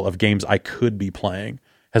schedule of games I could be playing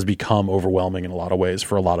has become overwhelming in a lot of ways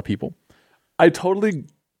for a lot of people. I totally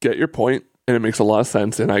get your point, and it makes a lot of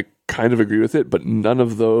sense, and I kind of agree with it, but none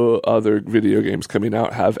of the other video games coming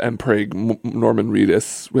out have Mpreg Norman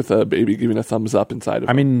Reedus with a baby giving a thumbs up inside of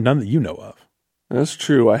I mean, none that you know of. That's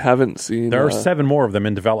true. I haven't seen... There are 7 more of them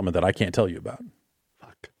in development that I can't tell you about.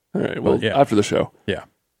 Fuck. All right, well, after the show. Yeah.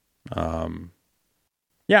 I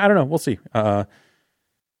don't know. We'll see. That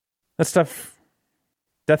stuff...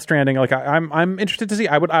 Death Stranding, like, I'm interested to see.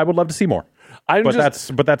 I would love to see more.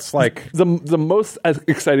 But that's like the most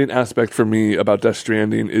exciting aspect for me about Death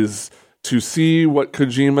Stranding is to see what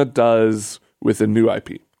Kojima does with a new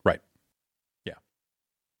IP. Right. Yeah.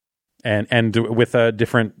 And with a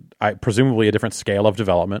different, presumably a different scale of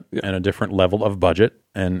development and a different level of budget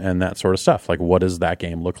and that sort of stuff. Like, what does that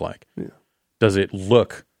game look like? Yeah. Does it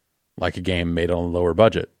look like a game made on a lower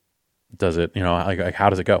budget? Does it, like how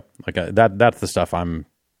does it go? Like that's the stuff I'm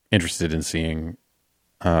interested in seeing.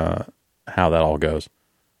 How that all goes.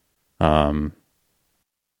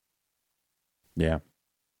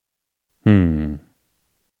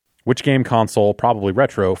 Which game console, probably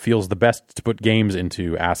retro, feels the best to put games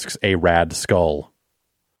into, asks a Rad Skull.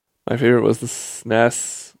 My favorite was the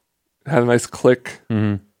SNES. It had a nice click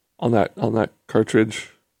on that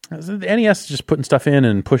cartridge. The NES is just putting stuff in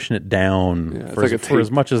and pushing it down for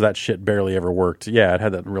as much as that shit barely ever worked. Yeah, it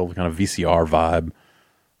had that real kind of VCR vibe.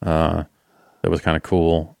 That was kind of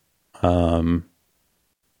cool.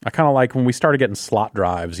 I kind of like when we started getting slot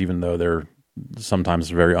drives, even though they're sometimes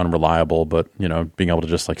very unreliable, but being able to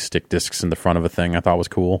just like stick discs in the front of a thing I thought was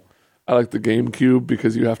cool. I like the GameCube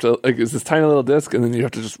because you have to, like, it's this tiny little disc and then you have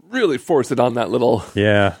to just really force it on that little you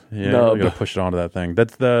gotta push it onto that thing.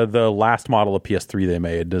 That's the last model of PS3 they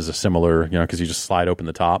made is a similar, because you just slide open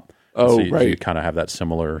the top. Oh, so right. You kind of have that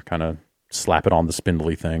similar kind of slap it on the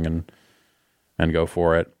spindly thing and go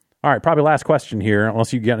for it. All right, probably last question here,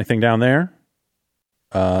 unless you get anything down there.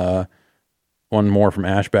 One more from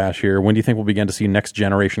Ash Bash here. When do you think we'll begin to see next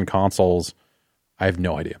generation consoles? I have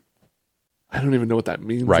no idea. I don't even know what that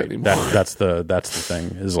means anymore. That's the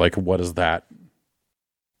thing, is like, what is that?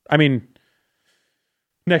 I mean,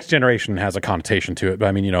 next generation has a connotation to it, but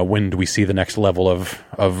I mean, when do we see the next level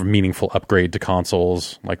of meaningful upgrade to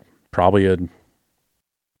consoles? Like, probably a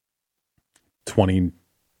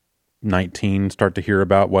 2019 start to hear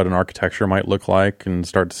about what an architecture might look like and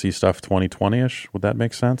start to see stuff 2020-ish. Would that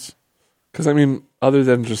make sense? Because, I mean, other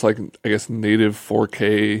than just like, I guess, native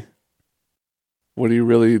 4K, what do you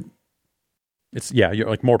really... It's, you're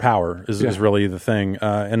like, more power is really the thing.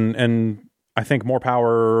 And I think more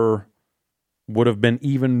power would have been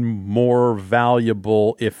even more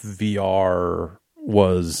valuable if VR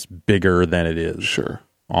was bigger than it is. Sure.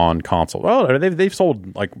 On console. Oh, they've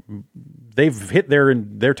sold, like, they've hit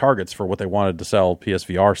their targets for what they wanted to sell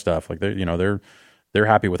PSVR stuff. Like, they're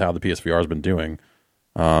happy with how the PSVR has been doing.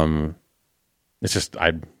 It's just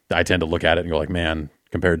I tend to look at it and go like, man,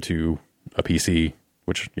 compared to a PC,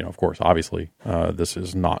 which of course, obviously, this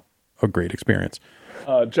is not a great experience.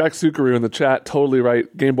 Jack Sukaru in the chat, totally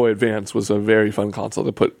right. Game Boy Advance was a very fun console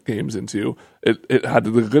to put games into. It had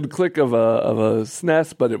the good click of a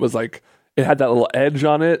SNES, but it was like it had that little edge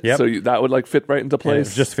on it, so that would like fit right into place.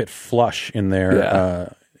 Yeah, it just fit flush in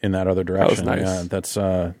there in that other direction. That was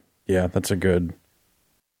nice.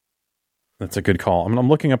 That's a good call. I'm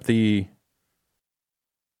looking up the.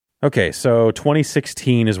 Okay, so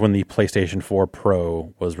 2016 is when the PlayStation 4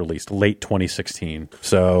 Pro was released, late 2016.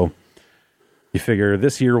 So. You figure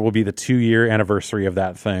this year will be the 2-year anniversary of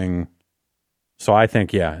that thing. So I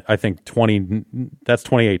think that's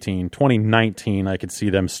 2018. 2019, I could see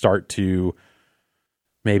them start to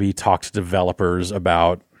maybe talk to developers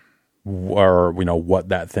about what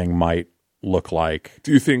that thing might look like.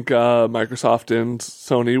 Do you think Microsoft and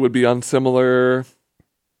Sony would be on similar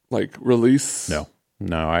release? No,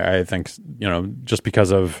 I think, just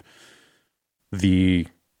because of the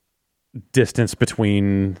distance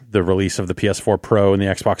between the release of the PS4 Pro and the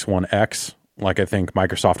Xbox One X, I think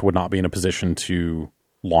Microsoft would not be in a position to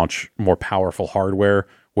launch more powerful hardware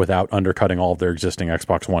without undercutting all of their existing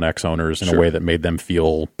Xbox One X owners in a way that made them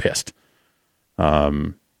feel pissed.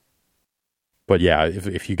 But yeah,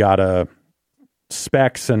 if you got a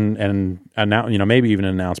specs and maybe even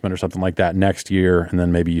an announcement or something like that next year, and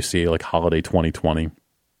then maybe you see holiday 2020,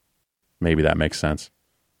 maybe that makes sense.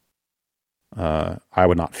 I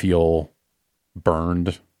would not feel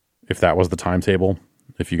burned if that was the timetable.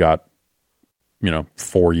 If you got,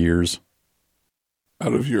 4 years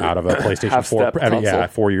out of a PlayStation 4,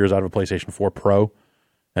 4 years out of a PlayStation 4 Pro,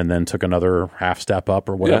 and then took another half step up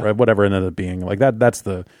or whatever ended up being that. That's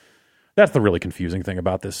the really confusing thing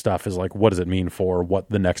about this stuff is what does it mean for what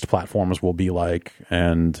the next platforms will be like,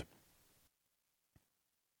 and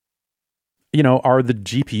are the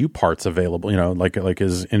GPU parts available? Is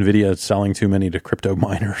NVIDIA selling too many to crypto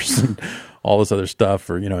miners and all this other stuff,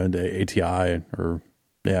 or into ATI,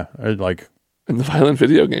 and the violent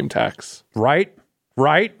video game tax, right?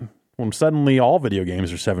 When suddenly all video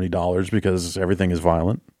games are $70 because everything is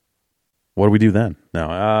violent, what do we do then? No,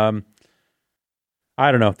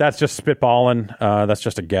 I don't know. That's just spitballing. That's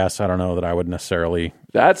just a guess. I don't know that I would necessarily.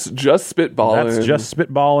 That's just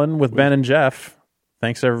spitballing with Ben and Jeff.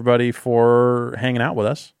 Thanks, everybody, for hanging out with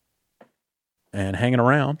us and hanging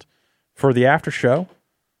around for the after show.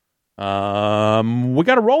 We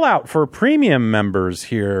got a rollout for premium members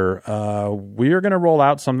here. We are going to roll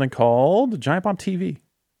out something called Giant Bomb TV.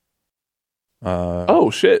 Oh,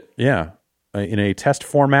 shit. Yeah. In a test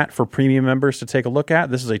format for premium members to take a look at.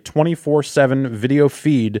 This is a 24/7 video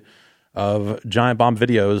feed of Giant Bomb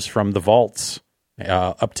videos from the vaults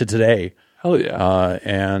up to today. Hell yeah.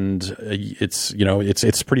 And it's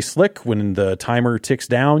pretty slick. When the timer ticks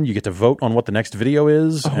down, you get to vote on what the next video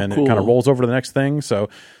is, it kind of rolls over to the next thing. So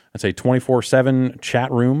it's a 24/7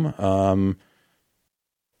 chat room.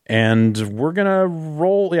 And we're going to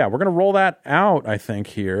roll that out, I think,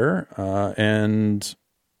 here. And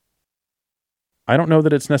I don't know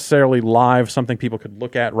that it's necessarily live, something people could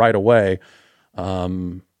look at right away.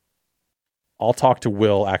 I'll talk to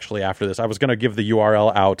Will actually after this. I was going to give the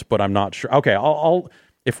URL out, but I'm not sure. Okay, I'll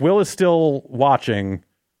if Will is still watching,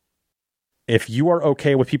 if you are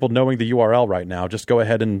okay with people knowing the URL right now, just go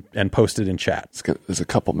ahead and post it in chat. There's a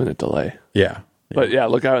couple minute delay. Yeah. But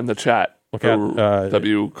look out in the chat. Look out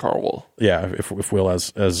W. Carwell. Yeah, if Will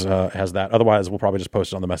has that. Otherwise, we'll probably just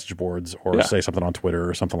post it on the message boards or say something on Twitter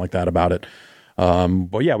or something like that about it.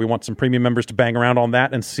 But yeah, we want some premium members to bang around on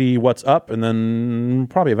that and see what's up, and then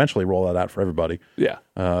probably eventually roll that out for everybody. Yeah.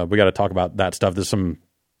 We got to talk about that stuff. There's some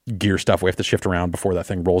gear stuff we have to shift around before that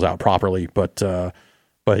thing rolls out properly. But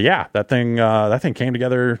yeah, that thing came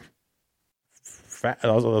together. I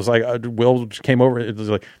was like, Will came over. It was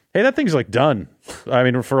like, hey, that thing's done. I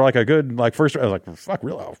mean, for a good first. I was like, fuck,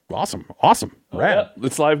 really awesome, rad. Yeah.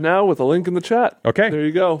 It's live now with a link in the chat. Okay, there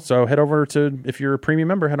you go. So head over to, if you're a premium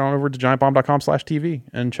member, head on over to giantbomb.com/TV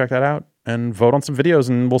and check that out and vote on some videos,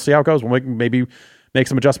 and we'll see how it goes. We'll maybe make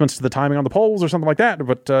some adjustments to the timing on the polls or something like that.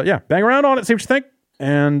 But yeah, bang around on it, see what you think,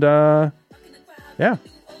 and yeah,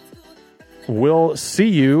 we'll see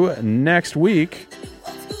you next week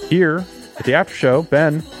here at the after show.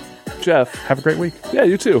 Ben, Jeff, have a great week. Yeah,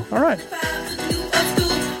 you too. All right.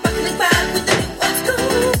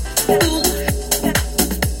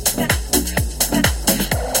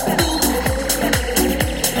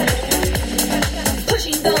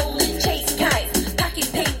 Pushing